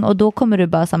förbättring. Och då kommer du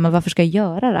bara säga, men varför ska jag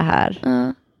göra det här?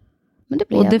 Men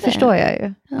det och det förstår jag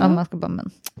ju. Ja. Om man ska bara,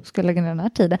 ska lägga ner den här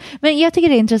tiden. Men jag tycker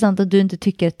det är intressant att du inte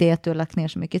tycker att det är att du har lagt ner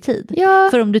så mycket tid. Ja.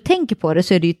 För om du tänker på det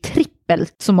så är det ju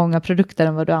trippelt så många produkter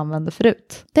än vad du använder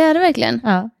förut. Det är det verkligen.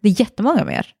 Ja, det är jättemånga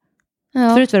mer.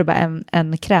 Ja. Förut var det bara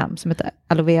en kräm som heter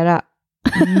aloe vera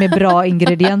med bra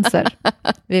ingredienser.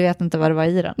 Vi vet inte vad det var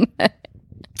i den.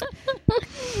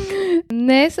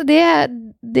 Nej, så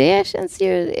det känns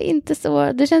ju inte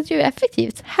så. Det känns ju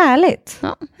effektivt. Härligt.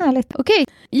 Ja. Härligt. Okej.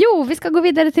 Jo, vi ska gå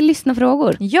vidare till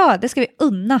lyssnarfrågor. Ja, det ska vi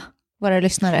unna våra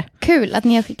lyssnare. Kul att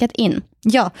ni har skickat in.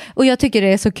 Ja, och jag tycker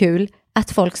det är så kul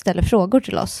att folk ställer frågor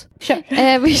till oss.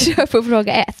 Kör. Vi kör på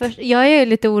fråga 1. Jag är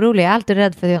lite orolig. Jag är alltid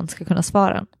rädd för att jag inte ska kunna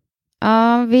svara.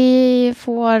 Ja, vi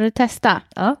får testa.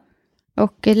 Ja.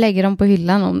 Och lägger dem på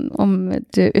hyllan om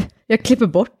du... Jag klipper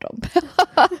bort dem.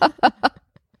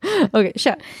 Okej,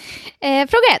 kör.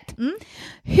 Fråga 1.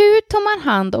 Hur tar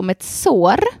man hand om ett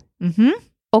sår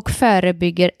och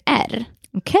förebygger ärr?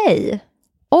 Okej.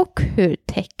 Och hur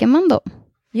täcker man dem?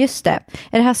 Just det.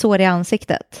 Är det här sår i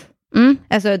ansiktet?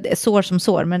 Alltså sår som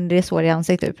sår, men det är sår i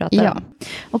ansiktet vi pratar om.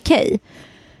 Okej.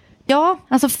 Ja,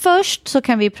 alltså först så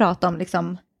kan vi prata om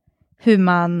liksom hur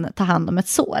man tar hand om ett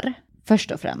sår.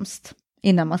 Först och främst.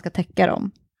 Innan man ska täcka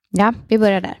dem. Ja, vi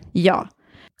börjar där. Ja.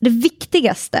 Det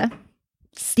viktigaste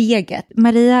steget.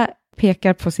 Maria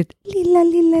pekar på sitt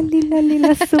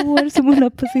lilla sår som hon har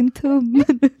på sin tum.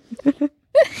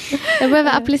 Jag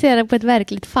behöver applicera på ett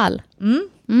verkligt fall.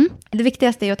 Det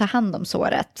viktigaste är att ta hand om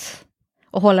såret.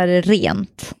 Och hålla det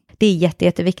rent. Det är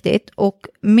jätteviktigt. Och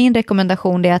min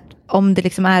rekommendation är att om det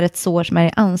liksom är ett sår som är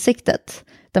i ansiktet.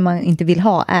 Där man inte vill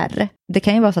ha ärr. Det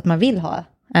kan ju vara så att man vill ha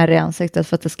ärr i ansiktet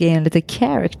för att det ska ge en lite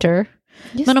character.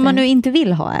 Men om man nu inte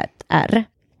vill ha ett ärr,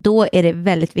 då är det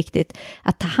väldigt viktigt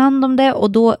att ta hand om det.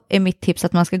 Och då är mitt tips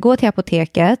att man ska gå till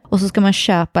apoteket och så ska man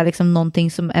köpa liksom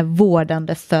någonting som är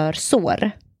vårdande för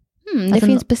sår. Det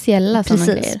finns speciella sådana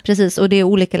grejer. Precis, och det är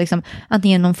olika liksom,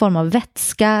 antingen någon form av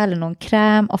vätska eller någon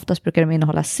kräm. Oftast brukar de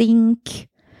innehålla zink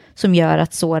som gör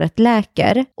att såret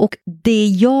läker. Och det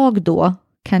jag då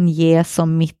kan ge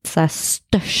som mitt så här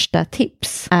största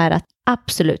tips är att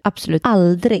absolut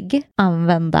aldrig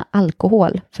använda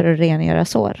alkohol för att rengöra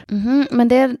sår. Men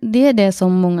det är det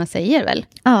som många säger väl?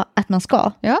 Ja, att man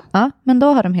ska. Ja, men då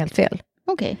har de helt fel.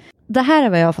 Okej. Det här är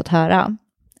vad jag har fått höra.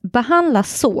 Behandla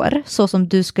sår så som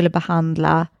du skulle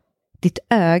behandla ditt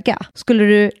öga. Skulle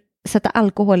du sätta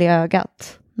alkohol i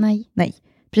ögat? Nej,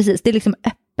 precis. Det är liksom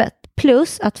öppet.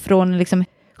 Plus att från liksom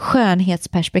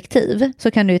skönhetsperspektiv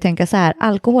så kan du ju tänka så här.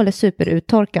 Alkohol är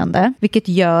superuttorkande, vilket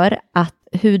gör att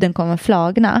huden kommer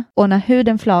flagna. Och när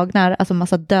huden flagnar, alltså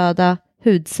massa döda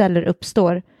hudceller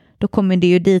uppstår, då kommer det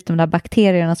ju dit de där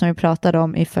bakterierna som vi pratade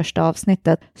om i första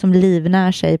avsnittet som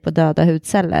livnär sig på döda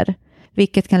hudceller.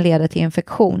 Vilket kan leda till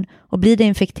infektion. Och blir det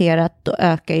infekterat, då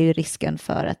ökar ju risken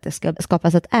för att det ska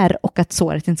skapas ett ärr och att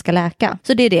såret inte ska läka.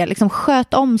 Så det är det, liksom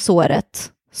sköt om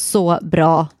såret så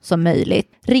bra som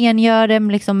möjligt. Rengör det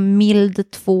med liksom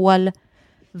mild tvål,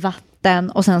 vatten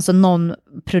och sen så någon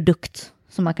produkt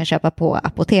som man kan köpa på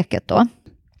apoteket då.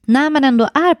 När man ändå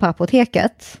är på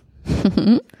apoteket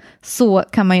så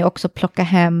kan man ju också plocka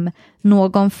hem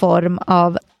någon form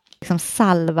av liksom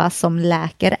salva som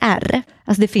läker ärr.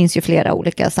 Alltså det finns ju flera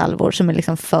olika salvor som är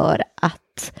liksom för att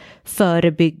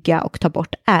förebygga och ta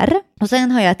bort ärr. Och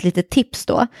sen har jag ett litet tips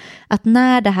då. Att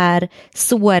när det här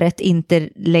såret inte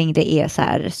längre är så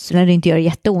här, så när det inte gör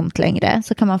jätteont längre,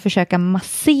 så kan man försöka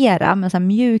massera med så här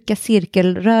mjuka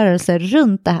cirkelrörelser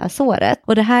runt det här såret.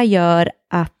 Och det här gör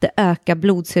att det ökar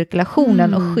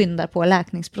blodcirkulationen och skyndar på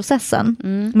läkningsprocessen.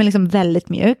 Men liksom väldigt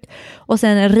mjukt. Och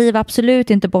sen riv absolut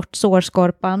inte bort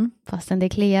sårskorpan. Fastän det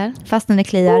kliar.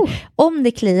 Om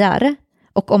det kliar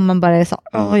och om man bara är så,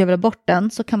 jag vill ha bort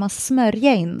den, så kan man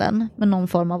smörja in den med någon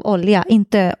form av olja.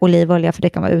 Inte olivolja för det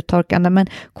kan vara uttorkande, men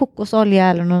kokosolja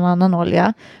eller någon annan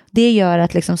olja. Det gör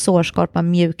att liksom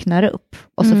sårskorpan mjuknar upp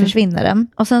och så försvinner den.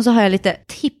 Och sen så har jag lite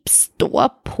tips då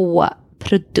på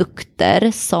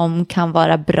produkter som kan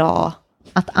vara bra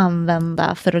att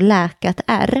använda för att läka ett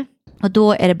ärr. Och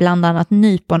då är det bland annat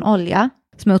nyponolja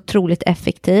som är otroligt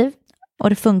effektiv. Och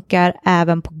det funkar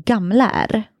även på gamla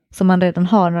ärr som man redan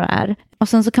har några ärr. Och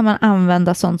sen så kan man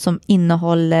använda sånt som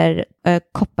innehåller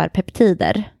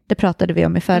kopparpeptider. Det pratade vi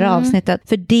om i förra avsnittet.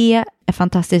 För det är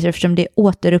fantastiskt eftersom det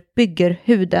återuppbygger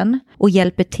huden och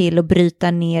hjälper till att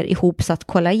bryta ner ihopsatt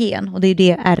kollagen. Och det är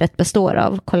det ärret består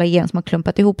av, kollagen som har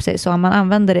klumpat ihop sig. Så om man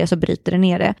använder det så bryter det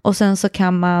ner det. Och sen så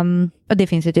kan man, och det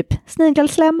finns ju typ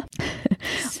snigelslem.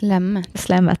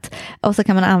 Slemmet. Och så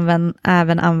kan man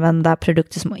även använda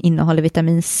produkter som innehåller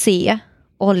vitamin C.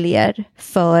 Oljor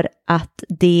för att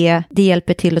det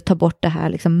hjälper till att ta bort det här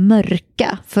liksom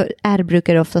mörka. För ärr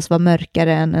brukar oftast vara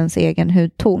mörkare än ens egen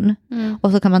hudton.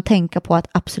 Och så kan man tänka på att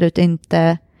absolut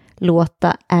inte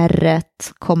låta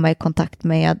ärret komma i kontakt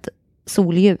med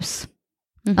solljus.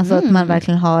 Alltså att man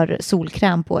verkligen har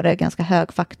solkräm på det, ganska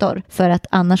hög faktor. För att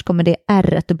annars kommer det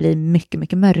ärret att bli mycket,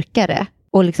 mycket mörkare.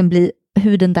 Och liksom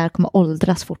huden där kommer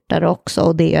åldras fortare också.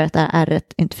 Och det gör att det här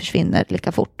ärret inte försvinner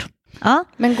lika fort. Ja.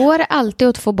 Men går det alltid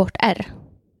att få bort ärr?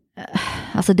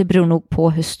 Alltså det beror nog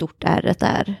på hur stort ärret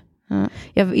är.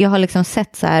 Jag har liksom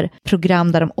sett så här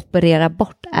program där de opererar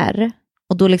bort ärr.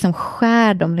 Och då liksom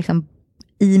skär de liksom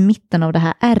i mitten av det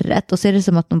här ärret. Och så är det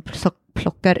som att de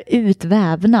plockar ut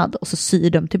vävnad och så syr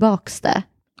de tillbaks det.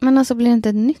 Men alltså blir det inte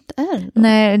ett nytt ärr då?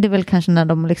 Nej, det är väl kanske när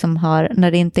de liksom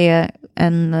när det inte är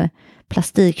en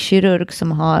plastikkirurg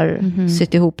som har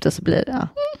sytt ihop det, så blir det,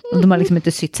 och de har liksom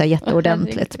inte sytt sig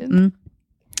jätteordentligt.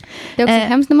 Det är också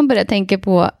hemskt när man börjar tänka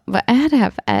på, vad är det här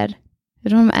för ärr? Hur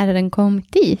har de ärren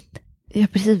kommit dit? Ja,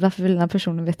 precis. Varför vill den här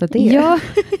personen veta det? Ja.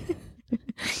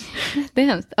 Det är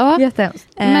hemskt. Ja. Jättehemskt.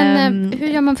 Men hur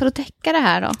gör man för att täcka det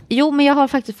här då? Jo, men jag har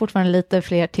faktiskt fortfarande lite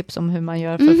fler tips om hur man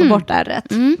gör för att få bort ärret.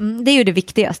 Det är ju det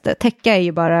viktigaste. Täcka är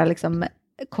ju bara liksom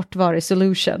kortvarig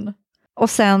solution. Och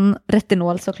sen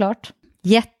retinol såklart.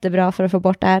 Jättebra för att få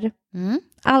bort ärr.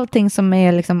 Allting som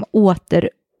är liksom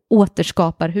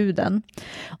återskapar huden.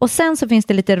 Och sen så finns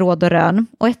det lite råd och rön.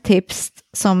 Och ett tips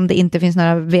som det inte finns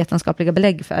några vetenskapliga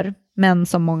belägg för, men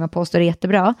som många påstår är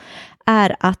jättebra,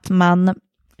 är att man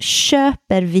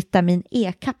köper vitamin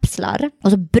E-kapslar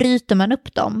och så bryter man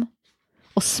upp dem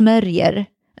och smörjer.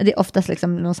 Det är oftast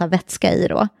liksom någon sån här vätska i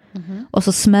då. Och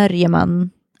så smörjer man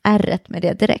ärret med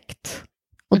det direkt.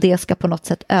 Och det ska på något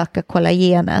sätt öka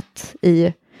kollagenet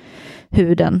i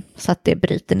huden så att det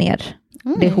bryter ner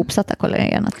det ihopsatta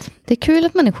kollagenet. Det är kul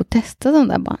att människor testar sånt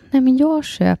där bara. Nej, men jag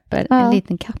köper en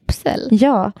liten kapsel.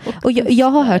 Ja, och jag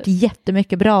har hört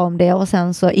jättemycket bra om det. Och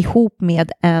sen så ihop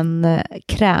med en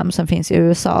kräm som finns i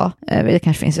USA. Det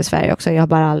kanske finns i Sverige också. Jag har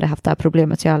bara aldrig haft det här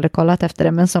problemet så jag har aldrig kollat efter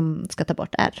det. Men som ska ta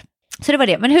bort ärr. Så det var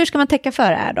det. Men hur ska man täcka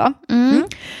för ärr då?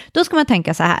 Då ska man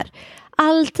tänka så här.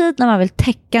 Alltid när man vill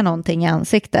täcka någonting i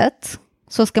ansiktet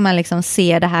så ska man liksom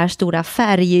se det här stora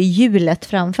färghjulet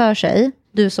framför sig.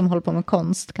 Du som håller på med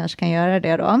konst kanske kan göra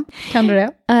det då. Kan du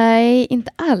det? Nej,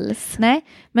 inte alls. Nej,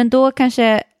 men då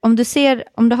kanske om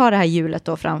du har det här hjulet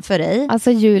då framför dig.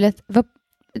 Alltså hjulet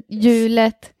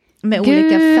med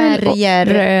olika färger.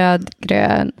 Röd,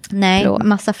 grön, nej, blå.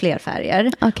 Massa fler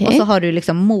färger. Okay. Och så har du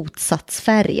liksom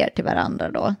motsatsfärger till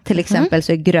varandra då. Till exempel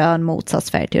så är grön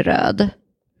motsatsfärg till röd.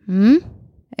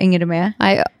 Hänger du med?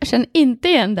 Nej, jag känner inte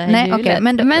igen det här hjulet. Okay,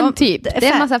 men typ, det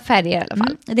är en massa färger i alla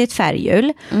fall. Det är ett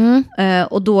färghjul.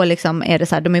 Och då liksom är det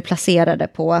så här, de är placerade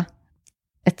på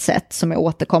ett sätt som är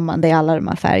återkommande i alla de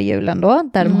här färghjulen då.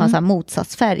 Där de har så här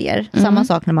motsatsfärger. Samma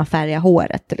sak när man färgar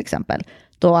håret till exempel.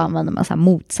 Då använder man så här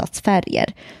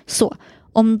motsatsfärger. Så,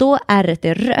 om då ärret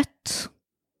är rött.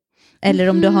 eller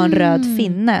om du har en röd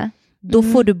finne, då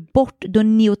får du bort, då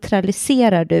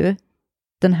neutraliserar du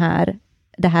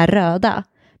det här röda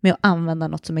med att använda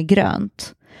något som är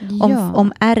grönt.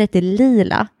 Om ärret är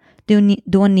lila,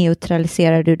 då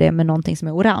neutraliserar du det med någonting som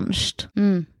är orange.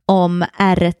 Om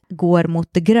ärret går mot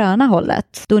det gröna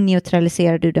hållet, då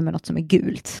neutraliserar du det med något som är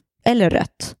gult. Eller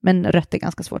rött, men rött är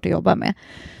ganska svårt att jobba med.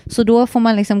 Så då får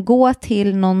man liksom gå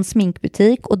till någon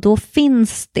sminkbutik och då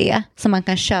finns det som man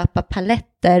kan köpa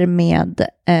paletter med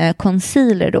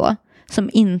concealer då. Som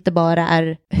inte bara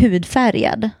är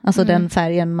hudfärgad, alltså den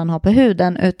färgen man har på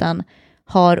huden, utan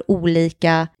har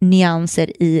olika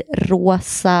nyanser i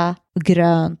rosa,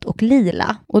 grönt och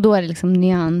lila. Och då är det liksom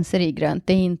nyanser i grönt,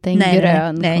 det är inte en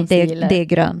grön concealer. Nej, det är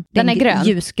grön. Den är grön?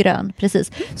 Ljusgrön,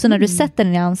 precis. Så när du sätter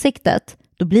den i ansiktet,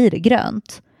 då blir det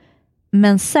grönt.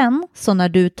 Men sen, så när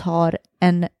du tar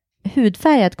en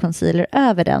hudfärgad concealer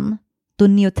över den, då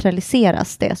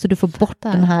neutraliseras det. Så du får bort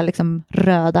den här liksom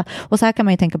röda. Och så här kan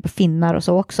man ju tänka på finnar och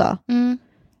så också.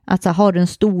 Alltså har du en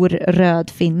stor röd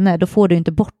finne, då får du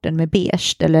inte bort den med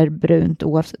beige eller brunt,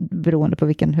 beroende på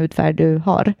vilken hudfärg du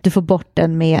har. Du får bort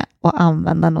den med att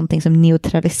använda någonting som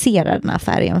neutraliserar den här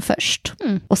färgen först.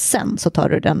 Och sen så tar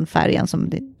du den färgen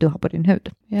som du har på din hud.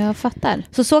 Jag fattar.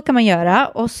 Så kan man göra,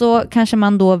 och så kanske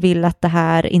man då vill att det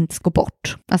här inte ska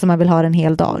bort. Alltså man vill ha en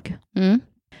hel dag.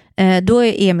 Då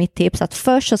är mitt tips att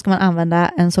först så ska man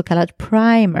använda en så kallad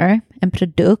primer, en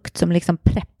produkt som liksom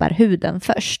preppar huden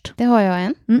först. Det har jag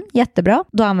en. Jättebra,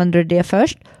 då använder du det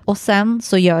först. Och sen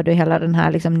så gör du hela den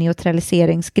här liksom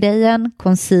neutraliseringsgrejen,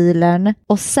 concealern.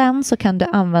 Och sen så kan du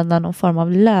använda någon form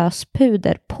av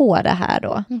löspuder på det här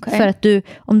då. Okay. För att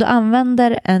om du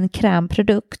använder en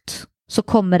krämprodukt så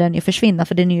kommer den ju försvinna,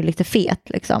 för den är ju lite fet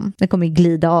liksom. Den kommer ju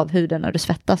glida av huden när du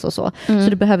svettas och så. Så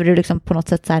då behöver du liksom på något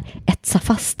sätt så här etsa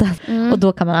fast den. Och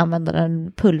då kan man använda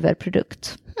en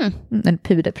pulverprodukt. En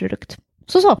puderprodukt.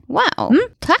 Så. Wow,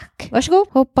 tack. Varsågod.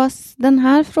 Hoppas den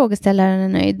här frågeställaren är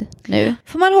nöjd nu.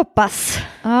 Får man hoppas.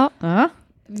 Ja.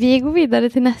 Vi går vidare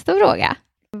till nästa fråga.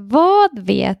 Vad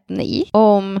vet ni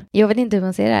om, jag vet inte hur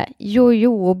man säger det,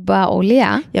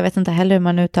 jojobaolja? Jag vet inte heller hur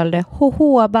man uttalar det.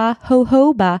 Jojoba,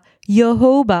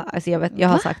 jojoba. Alltså jag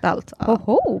har sagt allt.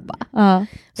 Jojoba? Ja,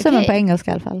 så är man på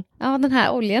engelska i alla fall. Ja, den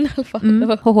här oljan i alla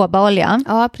fall. Jojobaolja.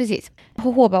 Ja, precis.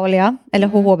 Jojobaolja, eller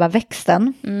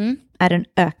jojobaväxten, är en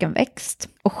ökenväxt.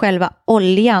 Och själva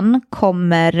oljan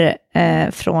kommer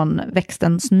från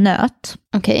växtens nöt.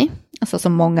 Okej. Alltså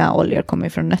som många oljor kommer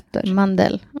från nötter.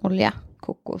 Mandelolja.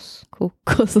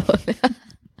 Kokosolja.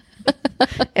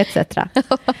 Etc.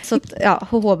 Så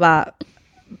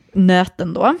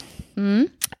jojoba-nöten då.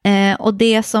 Och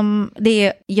det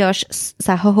görs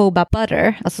så här jojoba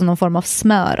butter, alltså någon form av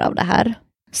smör av det här,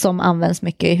 som används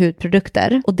mycket i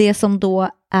hudprodukter. Och det som då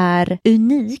är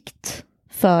unikt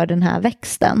för den här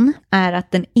växten är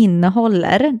att den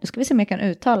innehåller, nu ska vi se om jag kan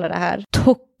uttala det här,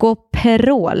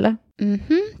 tocopherol.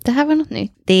 Det här var något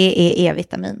nytt. Det är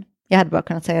E-vitamin. Jag hade bara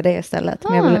kunnat säga det istället,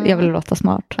 men jag vill låta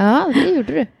smart. Ja, det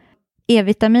gjorde du.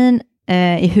 E-vitamin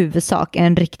i huvudsak är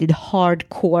en riktigt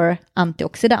hardcore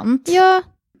antioxidant. Ja,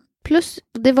 plus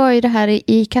det var ju det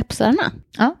här i kapslarna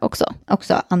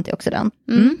också antioxidant.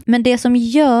 Men det som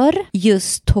gör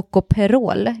just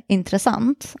tocopherol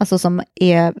intressant, alltså som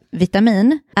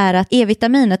E-vitamin, är att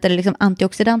E-vitaminet, eller liksom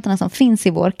antioxidanterna som finns i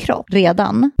vår kropp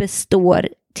redan, består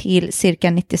till cirka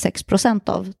 96%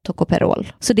 av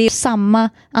tocopherol. Så det är samma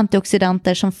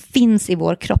antioxidanter som finns i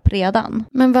vår kropp redan.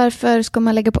 Men varför ska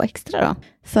man lägga på extra då?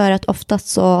 För att oftast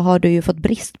så har du ju fått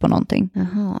brist på någonting.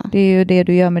 Jaha. Det är ju det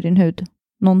du gör med din hud.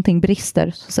 Någonting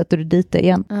brister, så sätter du dit det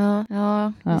igen.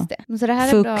 Ja. Just det. Så det här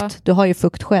fukt, är bra. Du har ju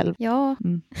fukt själv. Ja.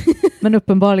 Men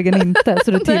uppenbarligen inte,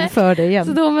 så du tillför det igen.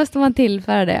 Så då måste man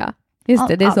tillföra det, ja. Just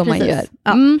det, det är så precis. man gör.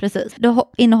 Ja, precis. Det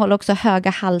innehåller också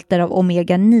höga halter av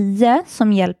omega-9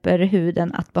 som hjälper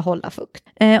huden att behålla fukt.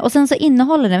 Och sen så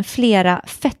innehåller den flera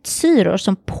fettsyror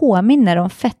som påminner om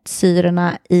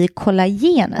fettsyrorna i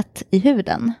kollagenet i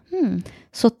huden.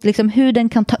 Så att liksom huden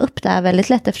kan ta upp det här väldigt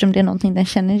lätt, eftersom det är någonting den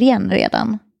känner igen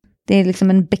redan. Det är liksom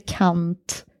en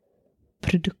bekant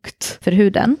produkt för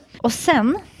huden. Och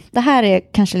sen, det här är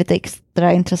kanske lite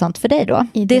extra intressant för dig då.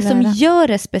 Det som gör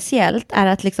det speciellt är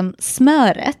att liksom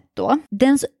smöret då,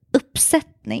 dens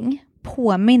uppsättning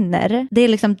påminner, det är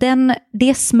liksom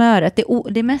det smöret,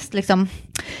 det är mest liksom,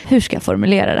 hur ska jag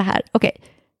formulera det här? Okej.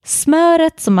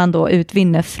 Smöret som man då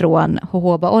utvinner från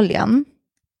jojobaoljan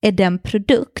är den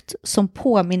produkt som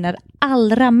påminner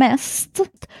allra mest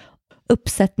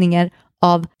uppsättningar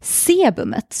av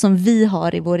sebumet som vi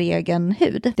har i vår egen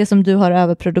hud. Det som du har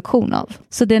överproduktion av.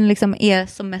 Så den liksom är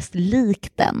som mest lik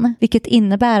den. Vilket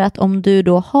innebär att om du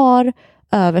då har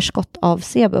överskott av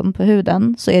sebum på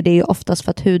huden så är det ju oftast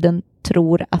för att huden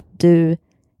tror att du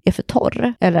är för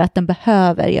torr eller att den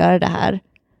behöver göra det här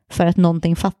för att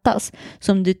någonting fattas.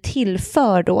 Så om du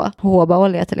tillför då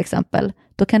jojobaolja till exempel,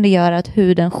 då kan det göra att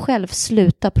huden själv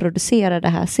slutar producera det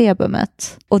här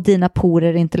sebumet och dina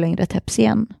porer inte längre täpps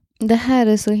igen. Det här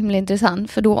är så himla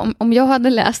intressant, för då om jag hade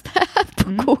läst det här på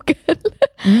Google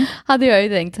hade jag ju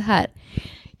tänkt så här.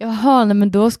 Jaha, nej,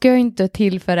 men då ska jag inte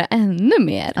tillföra ännu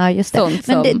mer. Ja, just det. Sånt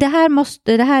men som...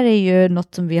 det här är ju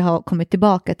något som vi har kommit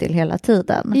tillbaka till hela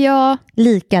tiden. Ja.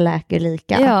 Lika läker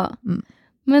lika. Ja.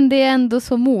 Men det är ändå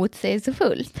så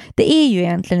motsägelsefullt. Det är ju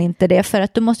egentligen inte det, för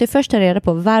att du måste ju först ta reda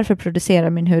på varför producerar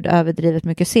min hud överdrivet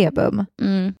mycket sebum.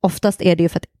 Oftast är det ju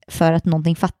för att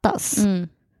någonting fattas.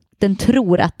 Den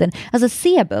tror att alltså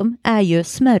sebum är ju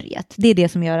smörjet. Det är det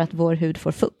som gör att vår hud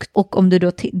får fukt. Och om du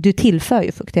då du tillför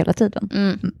ju fukt hela tiden.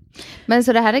 Men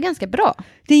så det här är ganska bra.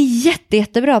 Det är en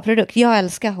jättebra produkt. Jag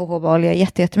älskar jojobaolja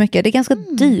jättemycket. Det är ganska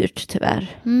dyrt tyvär.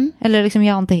 Eller liksom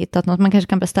jag har inte hittat något. Man kanske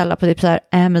kan beställa på typ så här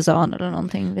Amazon eller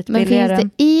någonting lite billigare.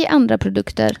 Finns det i andra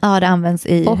produkter? Ja, det används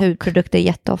i hudprodukter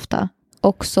jätteofta.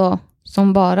 Också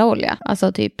som bara olja?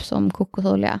 Alltså typ som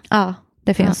kokosolja? Ja.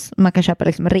 Det finns, man kan köpa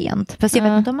liksom rent. Fast jag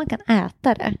vet inte om man kan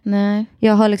äta det. Nej.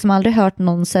 Jag har liksom aldrig hört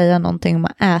någon säga någonting om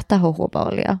att äta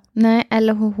jojobaolja. Nej,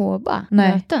 eller jojoba.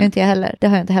 Nej, inte jag heller. Det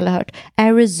har jag inte heller hört.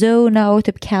 Arizona och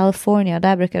typ California,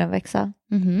 där brukar den växa.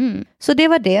 Så det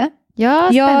var det. Ja,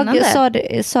 spännande.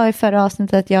 Jag sa i förra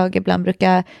avsnittet att jag ibland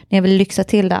brukar, när jag vill lyxa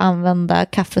till det, använda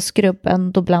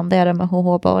kaffeskrubben. Då blandar jag det med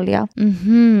jojobaolja.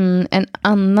 En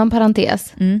annan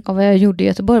parentes av vad jag gjorde i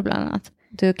Göteborg bland annat.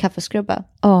 Du kaffeskrubba?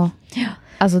 Ja.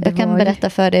 Alltså jag kan berätta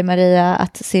för dig, Maria,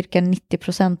 att cirka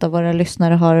 90% av våra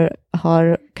lyssnare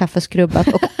har kaffeskrubbat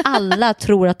och alla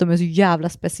tror att de är så jävla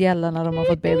speciella när de har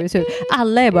fått babyshud.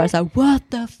 Alla är bara så här, what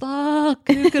the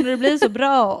fuck? Hur kunde det bli så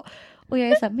bra? Och jag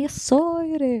är så här, men jag sa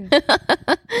ju det.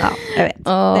 Ja, jag vet.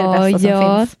 Det är det bästa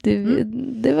som finns.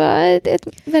 Det var ett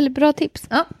väldigt bra tips.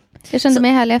 Ja. Jag kände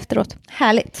mig härlig efteråt.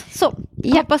 Härligt. Så,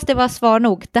 hoppas det var svar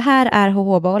nog. Det här är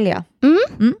jojobaolja.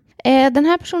 Den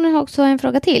här personen har också en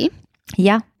fråga till.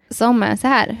 Ja. Som är så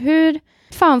här. Hur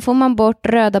fan får man bort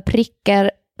röda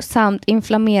prickar samt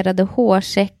inflammerade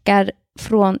hårsäckar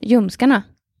från ljumskarna?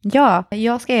 Ja,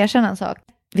 jag ska erkänna en sak.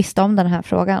 Visste om den här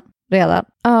frågan redan.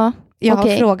 Ja. Jag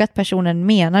har frågat personen,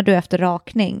 menar du efter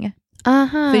rakning?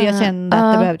 Aha. För jag kände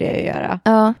att det behövde jag göra.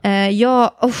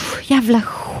 Jävla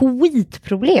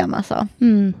skitproblem alltså.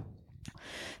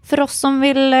 För oss som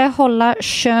vill hålla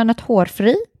könet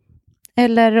hårfri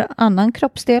eller annan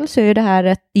kroppsdel så är det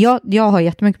här jag har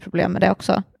jättemycket problem med det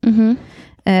också.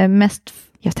 Mest,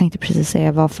 jag tänkte precis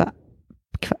säga vad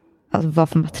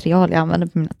för material jag använder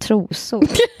på mina trosor.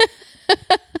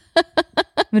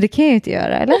 Men det kan jag ju inte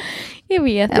göra, eller? Jag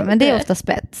vet inte. Men det är ofta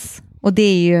spets. Och det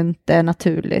är ju inte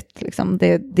naturligt. Liksom.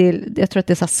 Jag tror att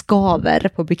det är så skaver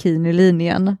på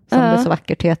bikinilinjen som det så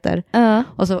vackert heter.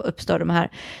 Och så uppstår de här.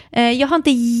 Jag har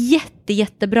inte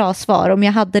jättebra svar. Om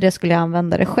jag hade det skulle jag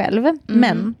använda det själv.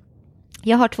 Men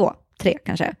jag har 3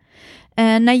 kanske.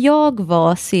 När jag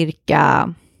var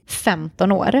cirka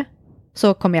 15 år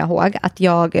så kommer jag ihåg att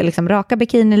jag liksom rakade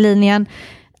bikinilinjen.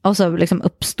 Och så liksom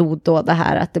uppstod då det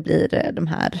här att det blir de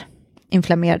här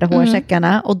inflammerade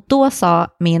hårsäckarna. Och då sa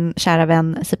min kära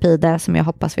vän Sepide, som jag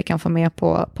hoppas vi kan få med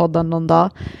på podden någon dag,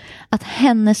 att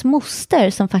hennes moster,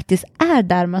 som faktiskt är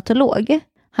dermatolog,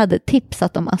 hade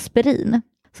tipsat om aspirin.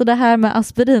 Så det här med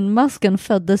aspirinmasken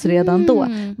föddes redan då.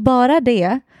 Bara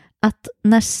det att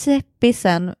när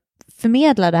Seppisen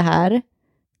förmedlar det här,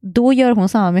 då gör hon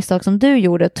samma misstag som du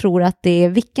gjorde, tror att det är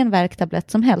vilken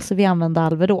värktablett som helst, så vi använder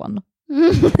Alvedon.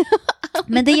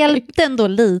 Men det hjälpte ändå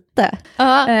lite.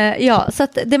 Så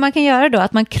att det man kan göra då är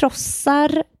att man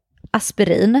krossar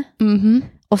aspirin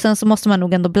och sen så måste man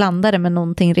nog ändå blanda det med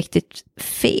någonting riktigt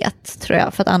fet, tror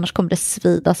jag, för att annars kommer det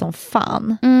svida som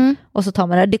fan. Och så tar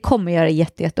man det kommer göra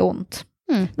jätteont.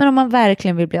 Men om man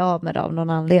verkligen vill bli av med det av någon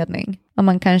anledning, om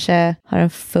man kanske har en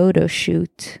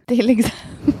photoshoot, det är liksom...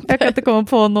 jag kan inte komma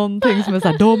på någonting som är så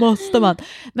här, då måste man.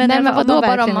 Men vadå,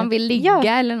 bara om man vill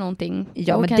ligga eller någonting.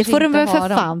 Ja, men det får de väl för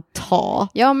fan ta.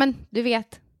 Ja, men du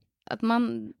vet att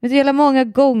man... Det gäller många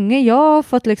gånger jag har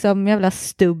fått liksom jävla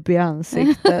stubb i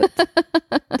ansiktet.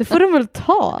 Det får de väl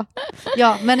ta.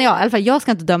 Ja, men i alla fall, jag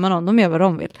ska inte döma någon, de gör vad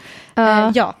de vill.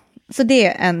 Så det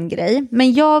är en grej.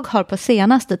 Men jag har på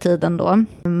senaste tiden då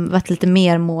varit lite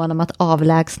mer mån om att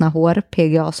avlägsna hår,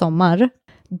 PGA sommar.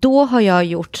 Då har jag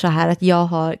gjort så här att jag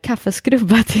har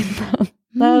kaffeskrubbat innan.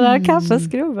 Den där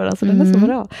kaffeskrubben, alltså den är så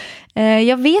bra.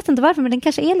 Jag vet inte varför, men den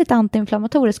kanske är lite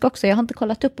antiinflammatorisk också. Jag har inte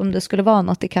kollat upp om det skulle vara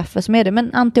något i kaffe som är det,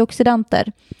 men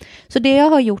antioxidanter. Så det jag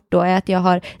har gjort då är att jag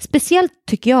har, speciellt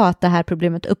tycker jag att det här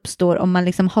problemet uppstår om man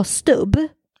liksom har stubb.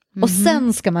 Och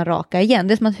sen ska man raka igen.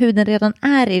 Det är som att huden redan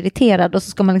är irriterad och så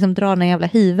ska man liksom dra den jävla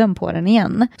hiven på den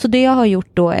igen. Så det jag har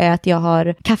gjort då är att jag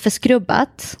har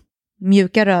kaffeskrubbat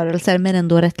mjuka rörelser men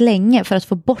ändå rätt länge för att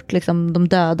få bort liksom de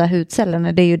döda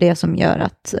hudcellerna. Det är ju det som gör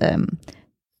att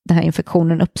den här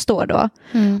infektionen uppstår då.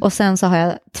 Och sen så har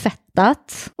jag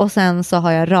tvättat och sen så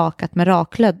har jag rakat med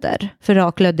raklödder. För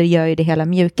raklödder gör ju det hela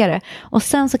mjukare. Och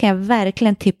sen så kan jag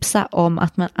verkligen tipsa om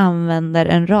att man använder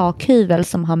en rakhyvel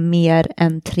som har mer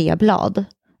än 3 blad.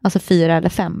 Alltså 4 eller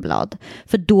 5 blad.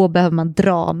 För då behöver man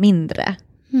dra mindre.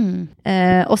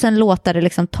 Och sen låta det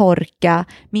liksom torka.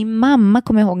 Min mamma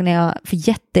kommer ihåg när jag för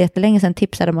jättelänge sedan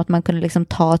tipsade om att man kunde liksom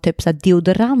ta typ så här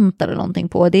deodorant eller någonting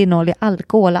på. Det innehåller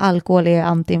alkohol. Alkohol är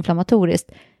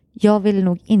antiinflammatoriskt. Jag vill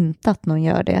nog inte att någon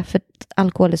gör det, för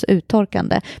alkohol är så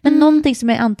uttorkande. Men någonting som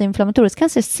är antiinflammatoriskt,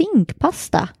 kanske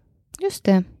zinkpasta. Just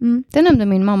det. Det nämnde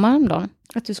min mamma häromdagen.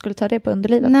 Att du skulle ta det på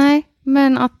underlivet? Nej,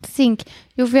 men att zink.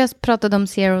 Jo, för jag pratade om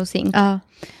zero zink. Ja.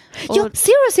 Ja,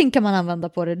 zero zink kan man använda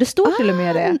på det. Det står till och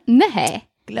med det. Nej.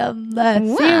 Glöm det.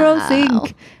 Wow. Zero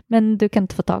zink. Men du kan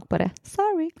inte få tag på det.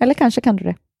 Sorry. Eller kanske kan du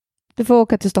det. Du får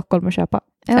åka till Stockholm och köpa.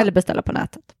 Ja. Eller beställa på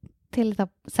nätet. Till ett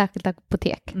särskilt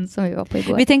apotek som vi var på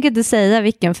igår. Vi tänker inte säga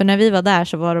vilken, för när vi var där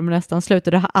så var de nästan slut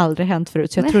och det har aldrig hänt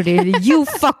förut. Så jag tror det är you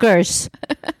fuckers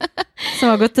som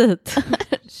har gått dit.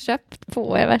 Köpt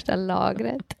på er värsta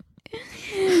lagret.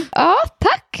 Ja,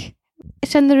 tack.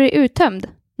 Känner du dig uttömd?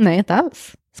 Nej, inte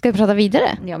alls. Ska vi prata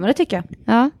vidare? Ja, men det tycker jag.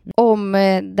 Ja. Om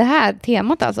det här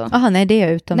temat alltså? Jaha, nej, det är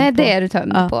jag uttömd på. Nej, det är du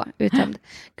tömd på. Uttömd.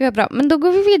 Gud, bra. Men då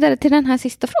går vi vidare till den här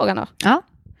sista frågan då. Ja.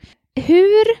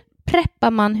 Hur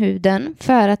preppar man huden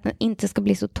för att den inte ska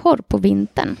bli så torr på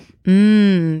vintern?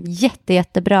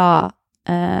 Jättebra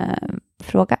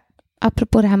fråga.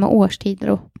 Apropå det här med årstider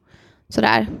och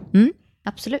sådär.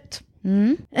 Absolut.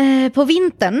 På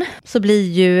vintern så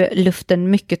blir ju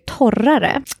luften mycket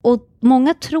torrare. Och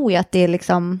många tror ju att det är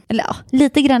liksom, eller ja,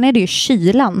 lite grann är det ju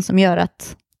kylan som gör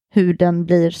att huden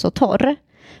blir så torr.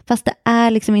 Fast det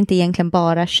är liksom inte egentligen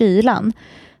bara kylan.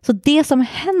 Så det som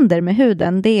händer med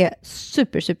huden, det är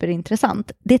super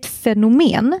intressant. Det är ett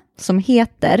fenomen som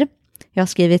heter, jag har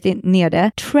skrivit ner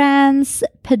det,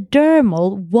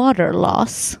 transpedermal water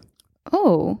loss.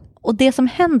 Och det som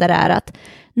händer är att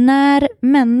när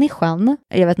människan,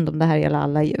 jag vet inte om det här gäller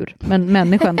alla djur, men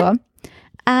människan då,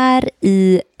 är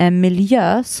i en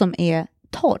miljö som är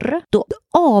torr, då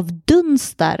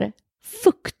avdunstar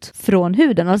fukt från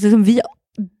huden. Alltså liksom vi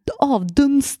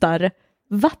avdunstar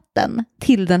vatten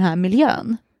till den här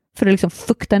miljön för att liksom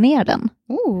fukta ner den.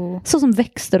 Så som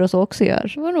växter och så också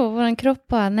gör. Vadå, vår kropp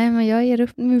bara, nej men jag ger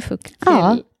upp min fukt.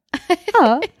 Ja,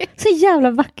 så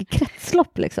jävla vacker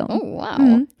kretslopp liksom.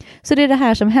 Wow. Så det är det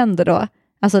här som händer då.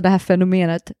 Alltså det här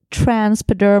fenomenet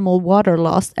transpedermal water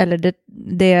loss, eller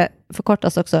det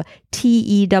förkortas också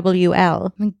TEWL.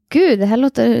 Men gud, det här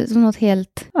låter som något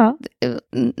helt... Ja.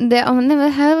 Det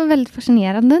här var väldigt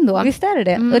fascinerande ändå. Visst är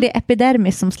det. Och det är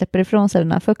epidermis som släpper ifrån sig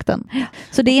den här fukten.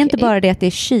 Så det är inte bara det att det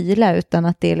är kyla, utan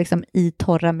att det är liksom i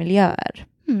torra miljöer.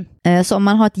 Så om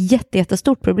man har ett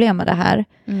jättestort problem med det här,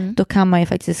 då kan man ju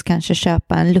faktiskt kanske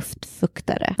köpa en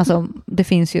luftfuktare. Alltså det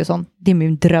finns ju sån, det är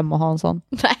min dröm att ha en sån.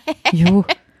 Jo,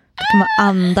 då kan man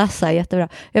andas här jättebra.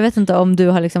 Jag vet inte om du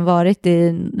har liksom varit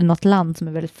i något land som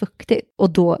är väldigt fuktigt, och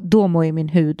då mår ju min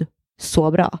hud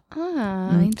så bra.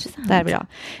 Intressant. Det är bra.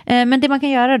 Men det man kan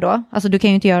göra då, alltså du kan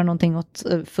ju inte göra någonting åt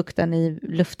fukten i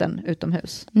luften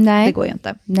utomhus. Nej. Det går ju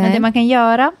inte. Nej. Men det man kan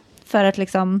göra för att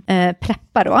liksom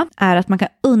preppa då, är att man kan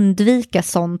undvika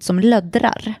sånt som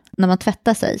löddrar när man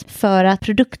tvättar sig. För att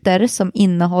produkter som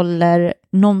innehåller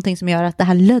någonting som gör att det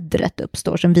här löddret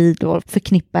uppstår, som vi då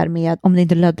förknippar med, om det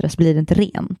inte löddras blir det inte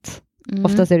rent.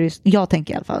 Oftast är det ju, jag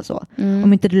tänker i alla fall så.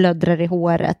 Om inte det löddrar i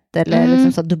håret eller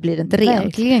liksom så, då blir det inte rent.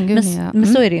 Verkligen, men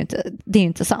så är det ju inte. Det är ju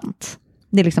inte sant.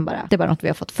 Det är liksom bara, det är bara något vi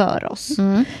har fått för oss.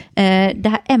 Det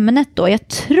här ämnet då, jag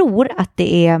tror att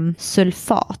det är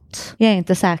sulfat. Jag är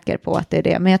inte säker på att det är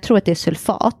det, men jag tror att det är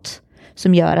sulfat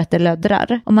som gör att det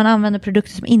löddrar. Om man använder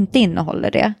produkter som inte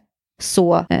innehåller det,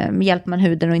 så hjälper man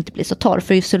huden att inte bli så torr.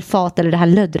 För ju sulfat eller det här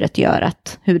löddret gör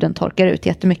att huden torkar ut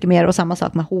jättemycket mer. Och samma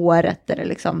sak med håret eller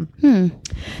liksom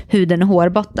huden och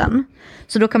hårbotten.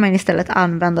 Så då kan man istället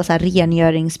använda så här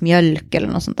rengöringsmjölk eller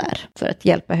något sånt där för att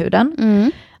hjälpa huden.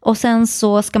 Och sen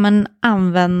så ska man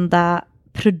använda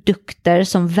produkter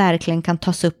som verkligen kan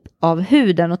tas upp av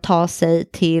huden och ta sig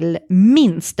till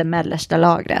minst det mellersta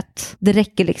lagret. Det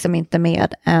räcker liksom inte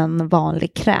med en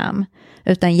vanlig kräm,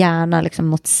 utan gärna liksom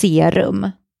något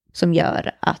serum som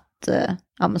gör att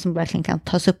som verkligen kan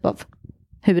tas upp av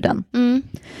huden.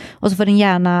 Och så får den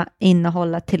gärna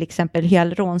innehålla till exempel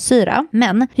hyaluronsyra.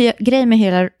 Men grejen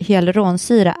med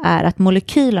hyaluronsyra är att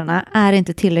molekylerna är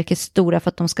inte tillräckligt stora för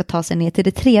att de ska ta sig ner till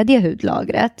det tredje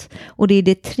hudlagret. Och det är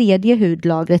det tredje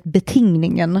hudlagret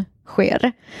betingningen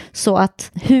sker. Så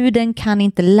att huden kan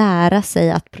inte lära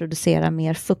sig att producera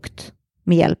mer fukt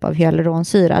med hjälp av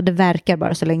hyaluronsyra. Det verkar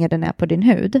bara så länge den är på din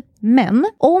hud. Men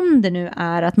om det nu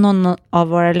är att någon av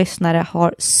våra lyssnare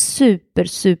har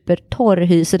super torr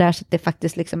hy så där så att det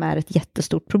faktiskt liksom är ett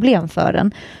jättestort problem för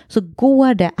den, så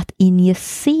går det att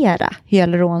injicera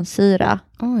hyaluronsyra.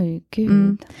 Oj,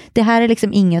 gud. Det här är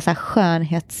liksom ingen så här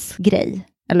skönhetsgrej.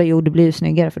 Eller jo, det blir ju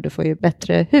snyggare för du får ju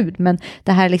bättre hud. Men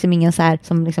det här är liksom ingen så här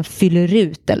som liksom fyller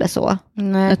ut eller så.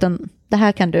 Nej. Utan det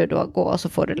här kan du då gå och så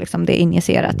får du liksom det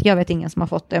injicerat. Jag vet ingen som har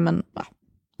fått det, men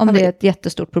om det är ett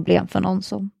jättestort problem för någon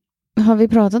så. Har vi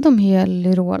pratat om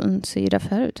hyaluronsyra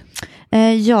förut?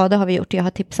 Ja, det har vi gjort. Jag har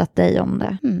tipsat dig om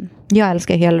det. Jag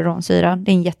älskar hyaluronsyra.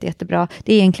 Det är en jättebra.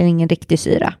 Det är egentligen ingen riktig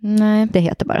syra. Nej. Det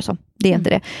heter bara så. Det är inte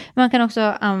det. Man kan också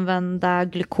använda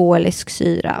glykolisk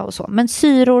syra och så. Men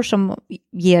syror som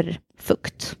ger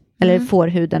fukt. Eller får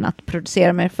huden att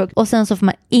producera mer fukt. Och sen så får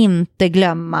man inte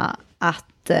glömma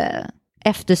att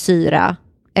efter syra,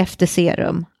 efter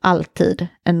serum, alltid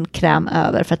en kräm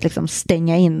över för att liksom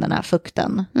stänga in den här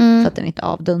fukten så att den inte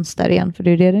avdunstar igen, för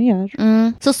det är det den gör.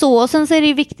 Så och sen så är det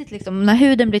ju viktigt liksom, när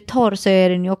huden blir torr så är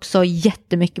den ju också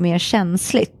jättemycket mer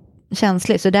känslig,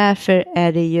 så därför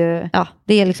är det ju,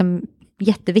 det är liksom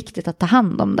jätteviktigt att ta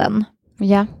hand om den.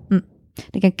 Ja.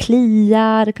 Det kan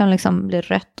klia, det kan liksom bli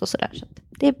rött och sådär, så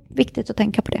det är viktigt att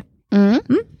tänka på det.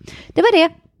 Det var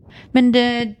det. Men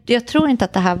jag tror inte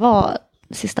att det här var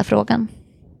sista frågan.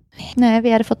 Nej,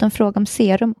 vi hade fått en fråga om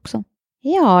serum också.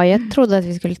 Ja, jag trodde att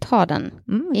vi skulle ta den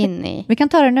in i... Vi kan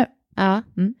ta den nu. Ja.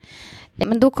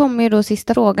 Men då kommer ju då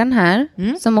sista frågan här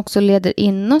som också leder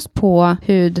in oss på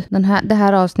det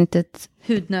här avsnittet.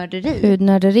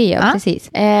 Hudnörderi, ja, precis.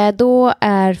 Då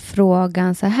är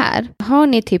frågan så här. Har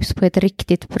ni tips på ett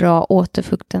riktigt bra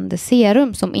återfuktande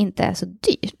serum som inte är så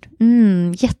dyrt?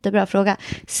 Jättebra fråga.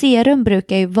 Serum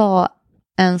brukar ju vara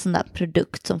en sån där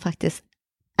produkt som faktiskt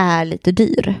är lite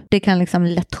dyr. Det kan liksom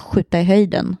lätt skjuta i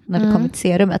höjden när det kommer till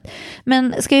serumet.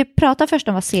 Men ska vi prata först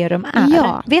om vad serum är?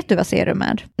 Ja. Vet du vad serum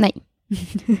är? Nej.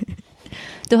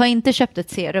 Du har inte köpt ett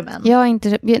serum än?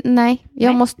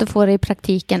 Jag måste få det i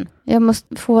praktiken. Jag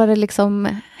måste få det liksom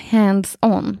hands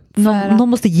on. Någon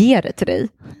måste ge det till dig.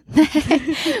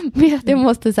 Nej, jag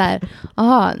måste så här,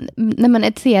 när man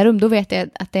ett serum då vet jag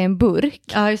att det är en burk.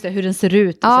 Ja, just det, hur den ser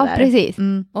ut och ja, sådär. Precis.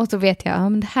 Och så vet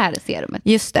jag, men det här är serumet.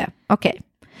 Just det, okej.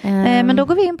 Men då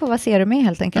går vi in på vad serum är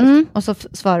helt enkelt. Och så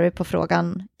svarar vi på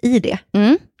frågan i det.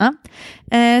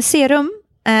 Serum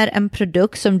är en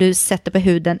produkt som du sätter på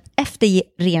huden efter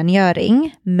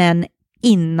rengöring, men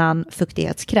innan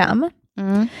fuktighetskräm.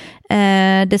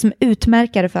 Det som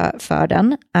utmärker för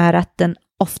den är att den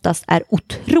oftast är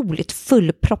otroligt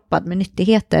fullproppad med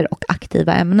nyttigheter och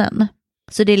aktiva ämnen.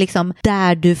 Så det är liksom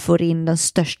där du får in den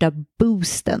största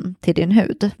boosten till din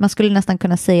hud. Man skulle nästan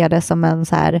kunna säga det som en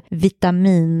så här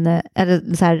vitamin,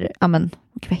 eller så här,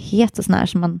 vad heter sån här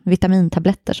som man,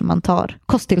 vitamintabletter som man tar.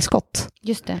 Kosttillskott.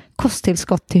 Just det.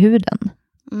 Kosttillskott till huden.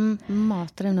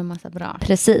 Matar den en massa bra.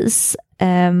 Precis.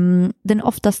 Den är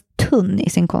oftast tunn i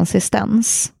sin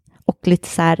konsistens. Och lite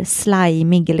så här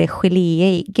slimig eller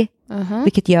geléig.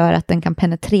 Vilket gör att den kan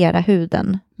penetrera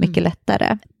huden mycket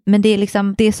lättare. Men det är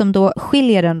liksom det som då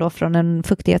skiljer den då från en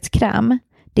fuktighetskräm.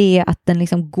 Det är att den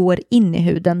liksom går in i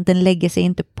huden. Den lägger sig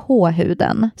inte på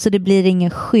huden. Så det blir ingen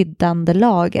skyddande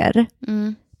lager.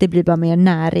 Det blir bara mer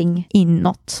näring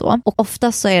inåt så. Och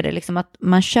oftast så är det liksom att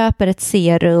man köper ett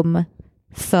serum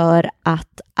för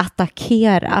att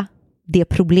attackera det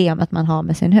problemet man har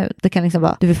med sin hud. Det kan liksom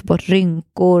vara, du vill få bort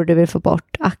rynkor, du vill få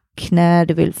bort akne,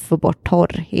 du vill få bort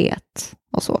torrhet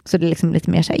och så. Så det är liksom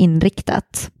lite mer så här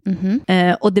inriktat.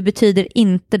 Och det betyder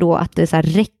inte då att det så här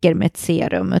räcker med ett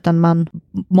serum, utan man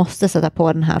måste sätta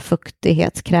på den här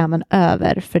fuktighetskrämen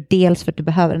över, för dels för att du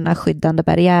behöver den här skyddande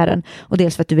barriären och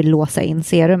dels för att du vill låsa in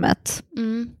serumet.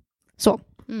 Så.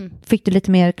 Fick du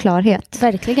lite mer klarhet?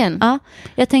 Verkligen. Ja,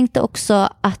 jag tänkte också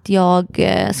att jag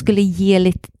skulle ge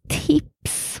lite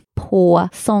tips på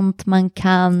sånt man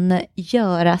kan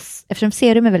göra, eftersom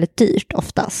serum är väldigt dyrt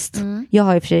oftast. Jag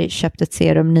har ju för sig köpt ett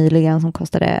serum nyligen som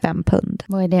kostade 5 pund.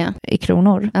 Vad är det? I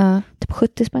kronor. Typ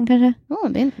 70 spänn kanske.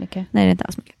 Det är inte mycket. Nej, det är inte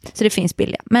alls mycket. Så det finns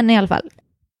billiga. Men i alla fall,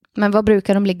 Men vad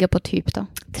brukar de ligga på typ då?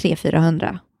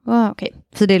 300-400. Okay.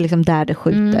 Så det är liksom där det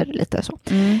skjuter lite så.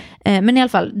 Men i alla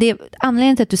fall,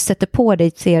 anledningen till att du sätter på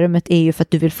dig serumet är ju för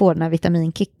att du vill få den här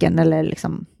vitaminkicken eller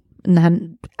liksom de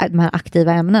här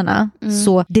aktiva ämnena.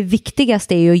 Så det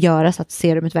viktigaste är ju att göra så att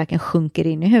serumet verkligen sjunker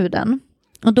in i huden.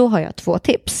 Och då har jag 2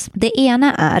 tips. Det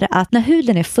ena är att när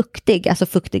huden är fuktig, alltså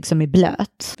fuktig som är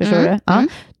blöt, förstår du? Ja,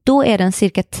 då är den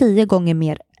cirka 10 gånger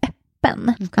mer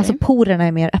öppen. Okay. Alltså porerna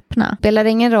är mer öppna. Spelar det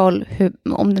ingen roll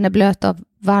om den är blöt av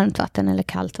varmt vatten eller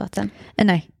kallt vatten?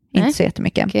 Nej. Inte så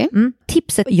jättemycket. Okay.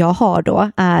 Tipset jag har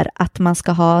då är att man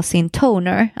ska ha sin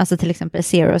toner, alltså till exempel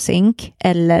Zero Zinc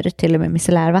eller till och med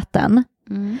micellärvatten.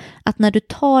 Att när du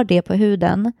tar det på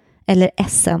huden, eller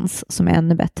essence som är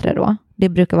ännu bättre då, det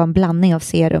brukar vara en blandning av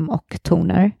serum och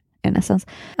toner, en essence,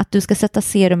 att du ska sätta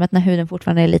serumet när huden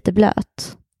fortfarande är lite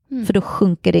blöt. För då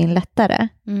sjunker det in lättare.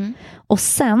 Och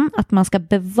sen att man ska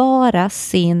bevara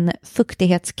sin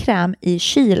fuktighetskräm i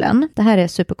kylen. Det här är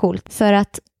supercoolt. För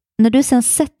att när du sen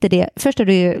sätter det, först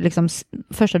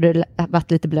har du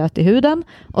varit lite blöt i huden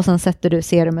och sen sätter du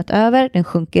serumet över, den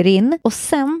sjunker in och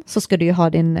sen så ska du ju ha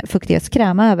din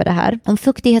fuktighetskräm över det här. Om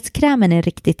fuktighetskrämen är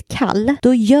riktigt kall,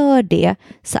 då gör det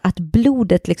så att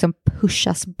blodet liksom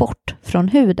pushas bort från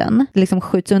huden, det liksom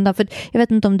skjuts undan. För jag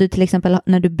vet inte om du till exempel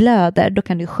när du blöder, då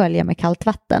kan du skölja med kallt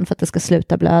vatten för att det ska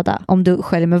sluta blöda. Om du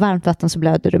sköljer med varmt vatten så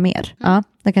blöder du mer. Ja,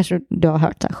 det kanske du har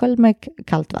hört, skölj med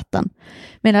kallt vatten.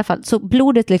 Men i alla fall, så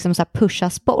blodet liksom så här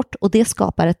pushas bort och det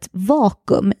skapar ett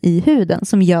vakuum i huden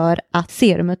som gör att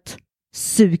serumet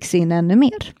sugs in ännu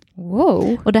mer.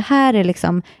 Wow. Och det här är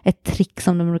liksom ett trick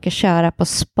som de brukar köra på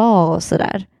spa och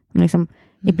sådär. Liksom,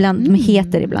 ibland, de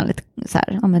heter ibland lite så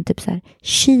här, ja, men typ så här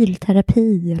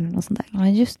kylterapi eller något sånt där. Ja,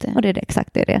 just det. Och det är det,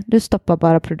 exakt det. Du stoppar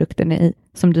bara produkten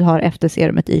som du har efter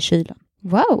serumet i kylen.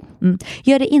 Wow.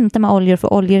 Gör det inte med oljor,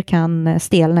 för oljor kan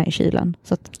stelna i kylen.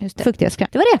 Så att fuktighetskräm.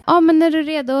 Det var det. Ja, men är du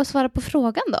redo att svara på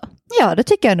frågan då? Ja, det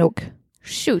tycker jag nog.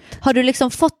 Shoot. Har du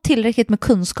liksom fått tillräckligt med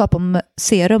kunskap om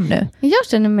serum nu? Jag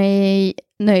känner mig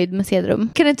nöjd med serum.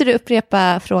 Kan inte du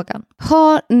upprepa frågan?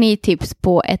 Har ni tips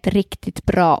på ett riktigt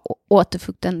bra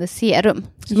återfuktande serum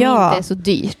som inte är så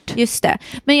dyrt? Just det.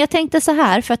 Men jag tänkte så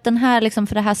här, för att den här liksom,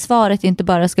 för det här svaret inte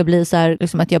bara ska bli så här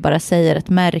liksom att jag bara säger ett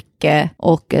märke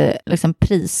och liksom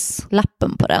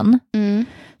prislappen på den.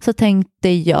 Så tänkte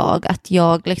jag att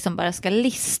jag liksom bara ska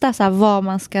lista så här vad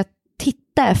man ska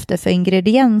titta efter för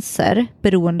ingredienser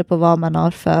beroende på vad man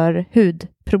har för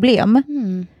hudproblem.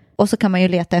 Och så kan man ju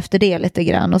leta efter det lite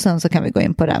grann och sen så kan vi gå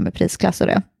in på det här med prisklass och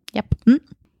det. Japp.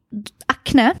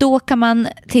 Akne, då kan man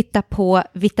titta på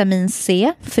vitamin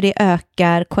C för det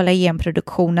ökar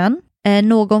kollagenproduktionen.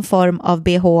 Någon form av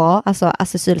BHA, alltså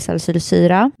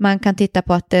acetylsalicylsyra. Man kan titta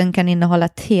på att den kan innehålla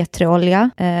T3-olja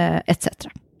etc.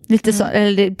 Lite så,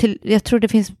 eller jag tror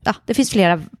det finns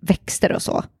flera växter och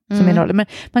så som innehåller, men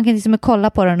man kan liksom kolla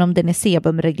på den om den är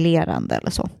sebumreglerande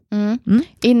eller så.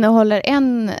 Innehåller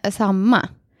en samma?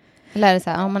 Eller är det så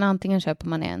här, om man antingen köper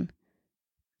man en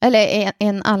eller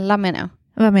en alla menar jag.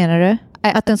 Vad menar du?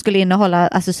 Att den skulle innehålla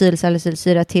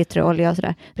acetylsalicylsyra, T3-olja och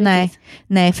sådär?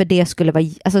 Nej, för det skulle vara,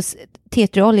 alltså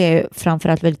T3-olja är ju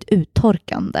framförallt väldigt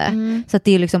uttorkande. Så att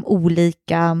det är liksom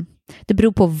olika, det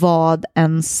beror på vad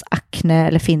ens akne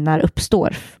eller finnar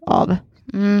uppstår av.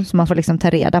 Så man får liksom ta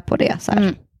reda på det så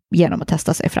här, genom att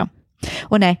testa sig fram.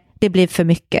 Och nej, det blir för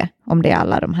mycket om det är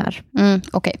alla de här.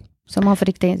 Okej. Så man får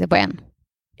rikta in sig på en.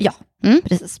 Ja,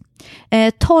 precis.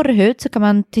 Torr hud så kan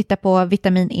man titta på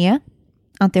vitamin E,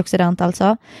 antioxidant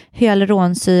alltså.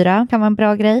 Hyaluronsyra kan vara en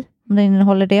bra grej om den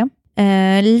innehåller det.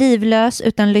 Livlös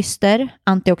utan lyster,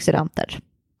 antioxidanter.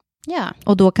 Ja.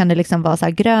 Och då kan det liksom vara så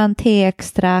här grön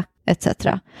teextrakt etc.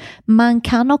 Man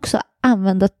kan också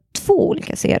använda 2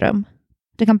 olika serum.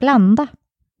 Du kan blanda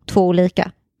 2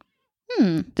 olika.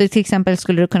 Till exempel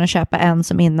skulle du kunna köpa en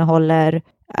som innehåller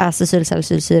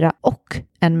acetylsalicylsyra och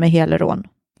en med hyaluron.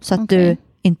 Så att du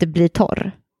inte blir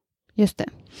torr. Just det.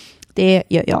 Det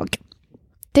gör jag.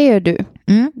 Det gör du.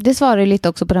 Det svarar lite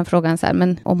också på den frågan så här,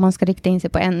 men om man ska rikta in sig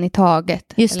på en i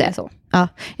taget. Just det. Så. Ja,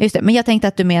 just det. Men jag tänkte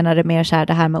att du menade mer så här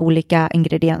det här med olika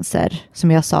ingredienser.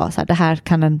 Som jag sa, så här, det här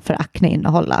kan en för akne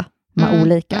innehålla. Med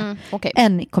olika. Okay.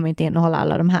 En kommer inte innehålla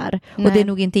alla de här. Nej. Och det är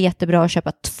nog inte jättebra att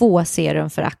köpa 2 serum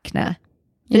för akne.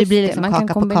 Det blir liksom man kaka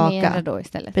kan kombinera på kaka. Då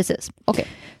istället. Precis. Okay.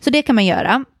 Så det kan man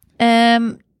göra.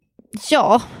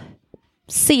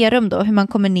 Serum då, hur man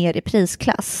kommer ner i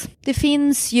prisklass. Det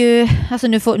finns ju, alltså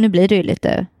nu blir det ju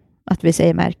lite att vi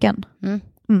säger märken.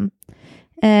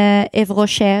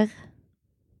 Evrocher.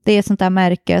 Det är ett sånt där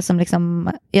märke som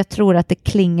liksom, jag tror att det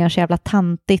klingar så jävla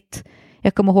tantigt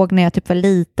Jag kommer ihåg när jag typ var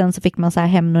liten så fick man så här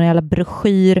hem någon jävla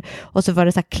broschyr och så var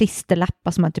det så här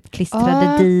klisterlappar som man typ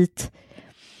klistrade dit.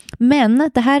 Men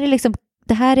det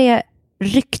här är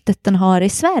ryktet den har i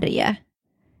Sverige.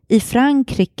 I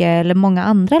Frankrike eller många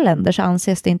andra länder så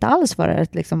anses det inte alls vara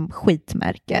ett liksom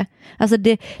skitmärke. Alltså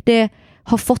det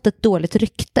har fått ett dåligt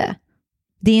rykte.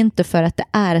 Det är inte för att det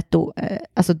är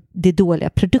det är dåliga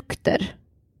produkter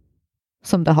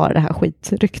som det har det här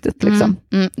skitryktet liksom.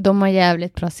 De har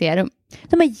jävligt bra serum.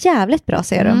 De har jävligt bra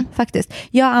serum faktiskt.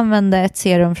 Jag använde ett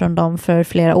serum från dem för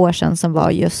flera år sedan som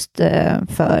var just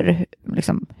för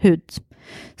liksom, hud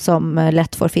som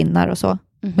lätt får finnar och så.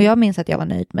 Och jag minns att jag var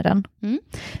nöjd med den.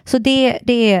 Så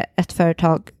det är ett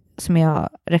företag som jag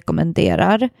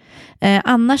rekommenderar.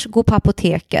 Annars gå på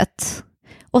apoteket.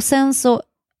 Och sen så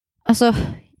alltså,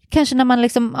 kanske när man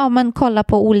liksom, man kollar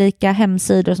på olika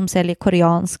hemsidor som säljer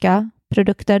koreanska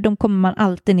produkter, de kommer man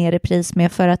alltid ner i pris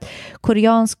med för att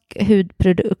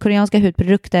koreanska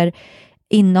hudprodukter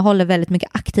innehåller väldigt mycket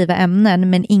aktiva ämnen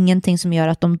men ingenting som gör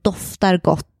att de doftar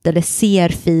gott eller ser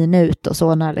fin ut och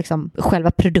så när liksom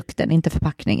själva produkten, inte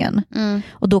förpackningen.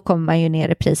 Och då kommer man ju ner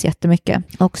i pris jättemycket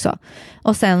också.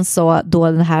 Och sen så då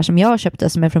den här som jag köpte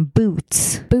som är från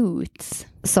Boots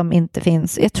som inte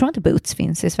finns, jag tror inte Boots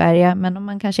finns i Sverige, men om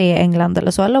man kanske är i England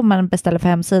eller så, eller om man beställer på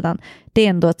hemsidan, det är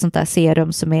ändå ett sånt där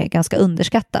serum som är ganska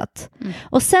underskattat.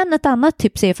 Och sen ett annat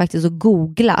tips är faktiskt att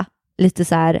googla lite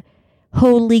så här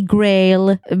Holy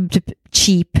Grail typ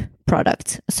cheap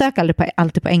product. Sök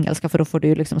alltid på engelska för då får du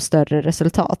ju liksom större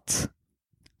resultat.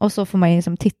 Och så får man ju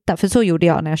liksom titta, för så gjorde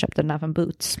jag när jag köpte den här från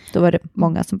Boots. Då var det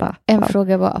många som bara... En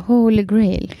fråga var Holy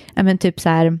Grail. Ja men typ så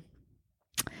här,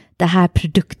 det här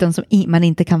produkten som man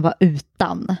inte kan vara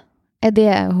utan. Är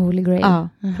det Holy Grail? Ja,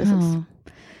 precis.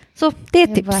 Så det är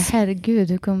ett tips. Bara, herregud,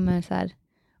 hur kommer så här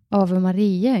Ave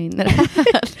Maria in i det här?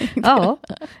 Ja,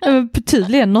 men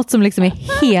tydligen något som liksom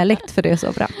är heligt för det är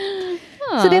så bra.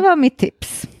 Så det var mitt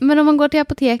tips. Men om man går till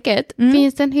apoteket,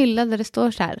 finns det en hylla där det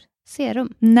står så här,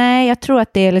 serum? Nej, jag tror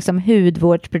att det är liksom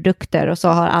hudvårdsprodukter och så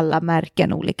har alla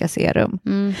märken olika serum.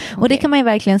 Okay. Och det kan man ju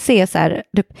verkligen se så här,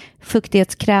 typ,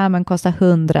 fuktighetskrämen kostar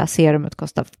 100, serumet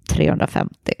kostar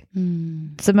 350.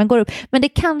 Så man går upp. Men det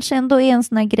kanske ändå är en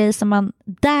sån här grej som man,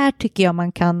 där tycker jag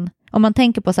man kan, om man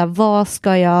tänker på så här, vad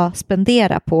ska jag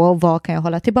spendera på och vad kan jag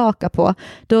hålla tillbaka på?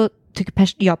 Då tycker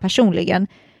jag personligen,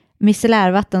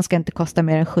 micellärvatten ska inte kosta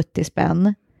mer än 70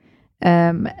 spänn.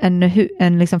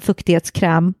 En liksom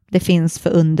fuktighetskräm, det finns för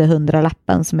under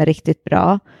 100-lappen som är riktigt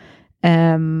bra.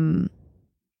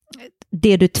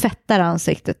 Det du tvättar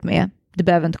ansiktet med, det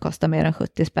behöver inte kosta mer än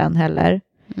 70 spänn heller.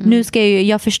 Nu ska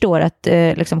jag förstår att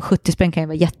liksom 70 spänn kan ju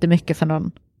vara jättemycket för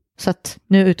någon. Så att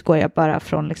nu utgår jag bara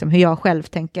från liksom hur jag själv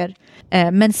tänker.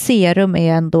 Men serum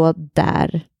är ändå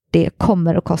där det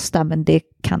kommer att kosta, men det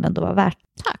kan ändå vara värt.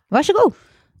 Tack. Varsågod.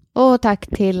 Och tack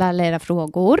till alla era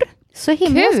frågor. Så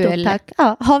himla stort tack.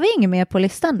 Ja, har vi inget mer på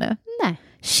listan nu? Nej.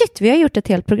 Shit, vi har gjort ett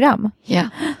helt program. Ja.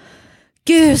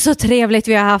 Gud, så trevligt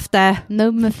vi har haft det.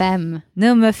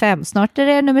 Nummer 5. Snart är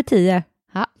det nummer 10.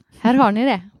 Ja, här har ni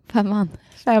det.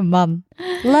 5.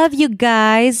 Love you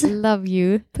guys. Love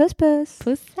you. Puss.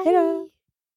 Puss. Hej då.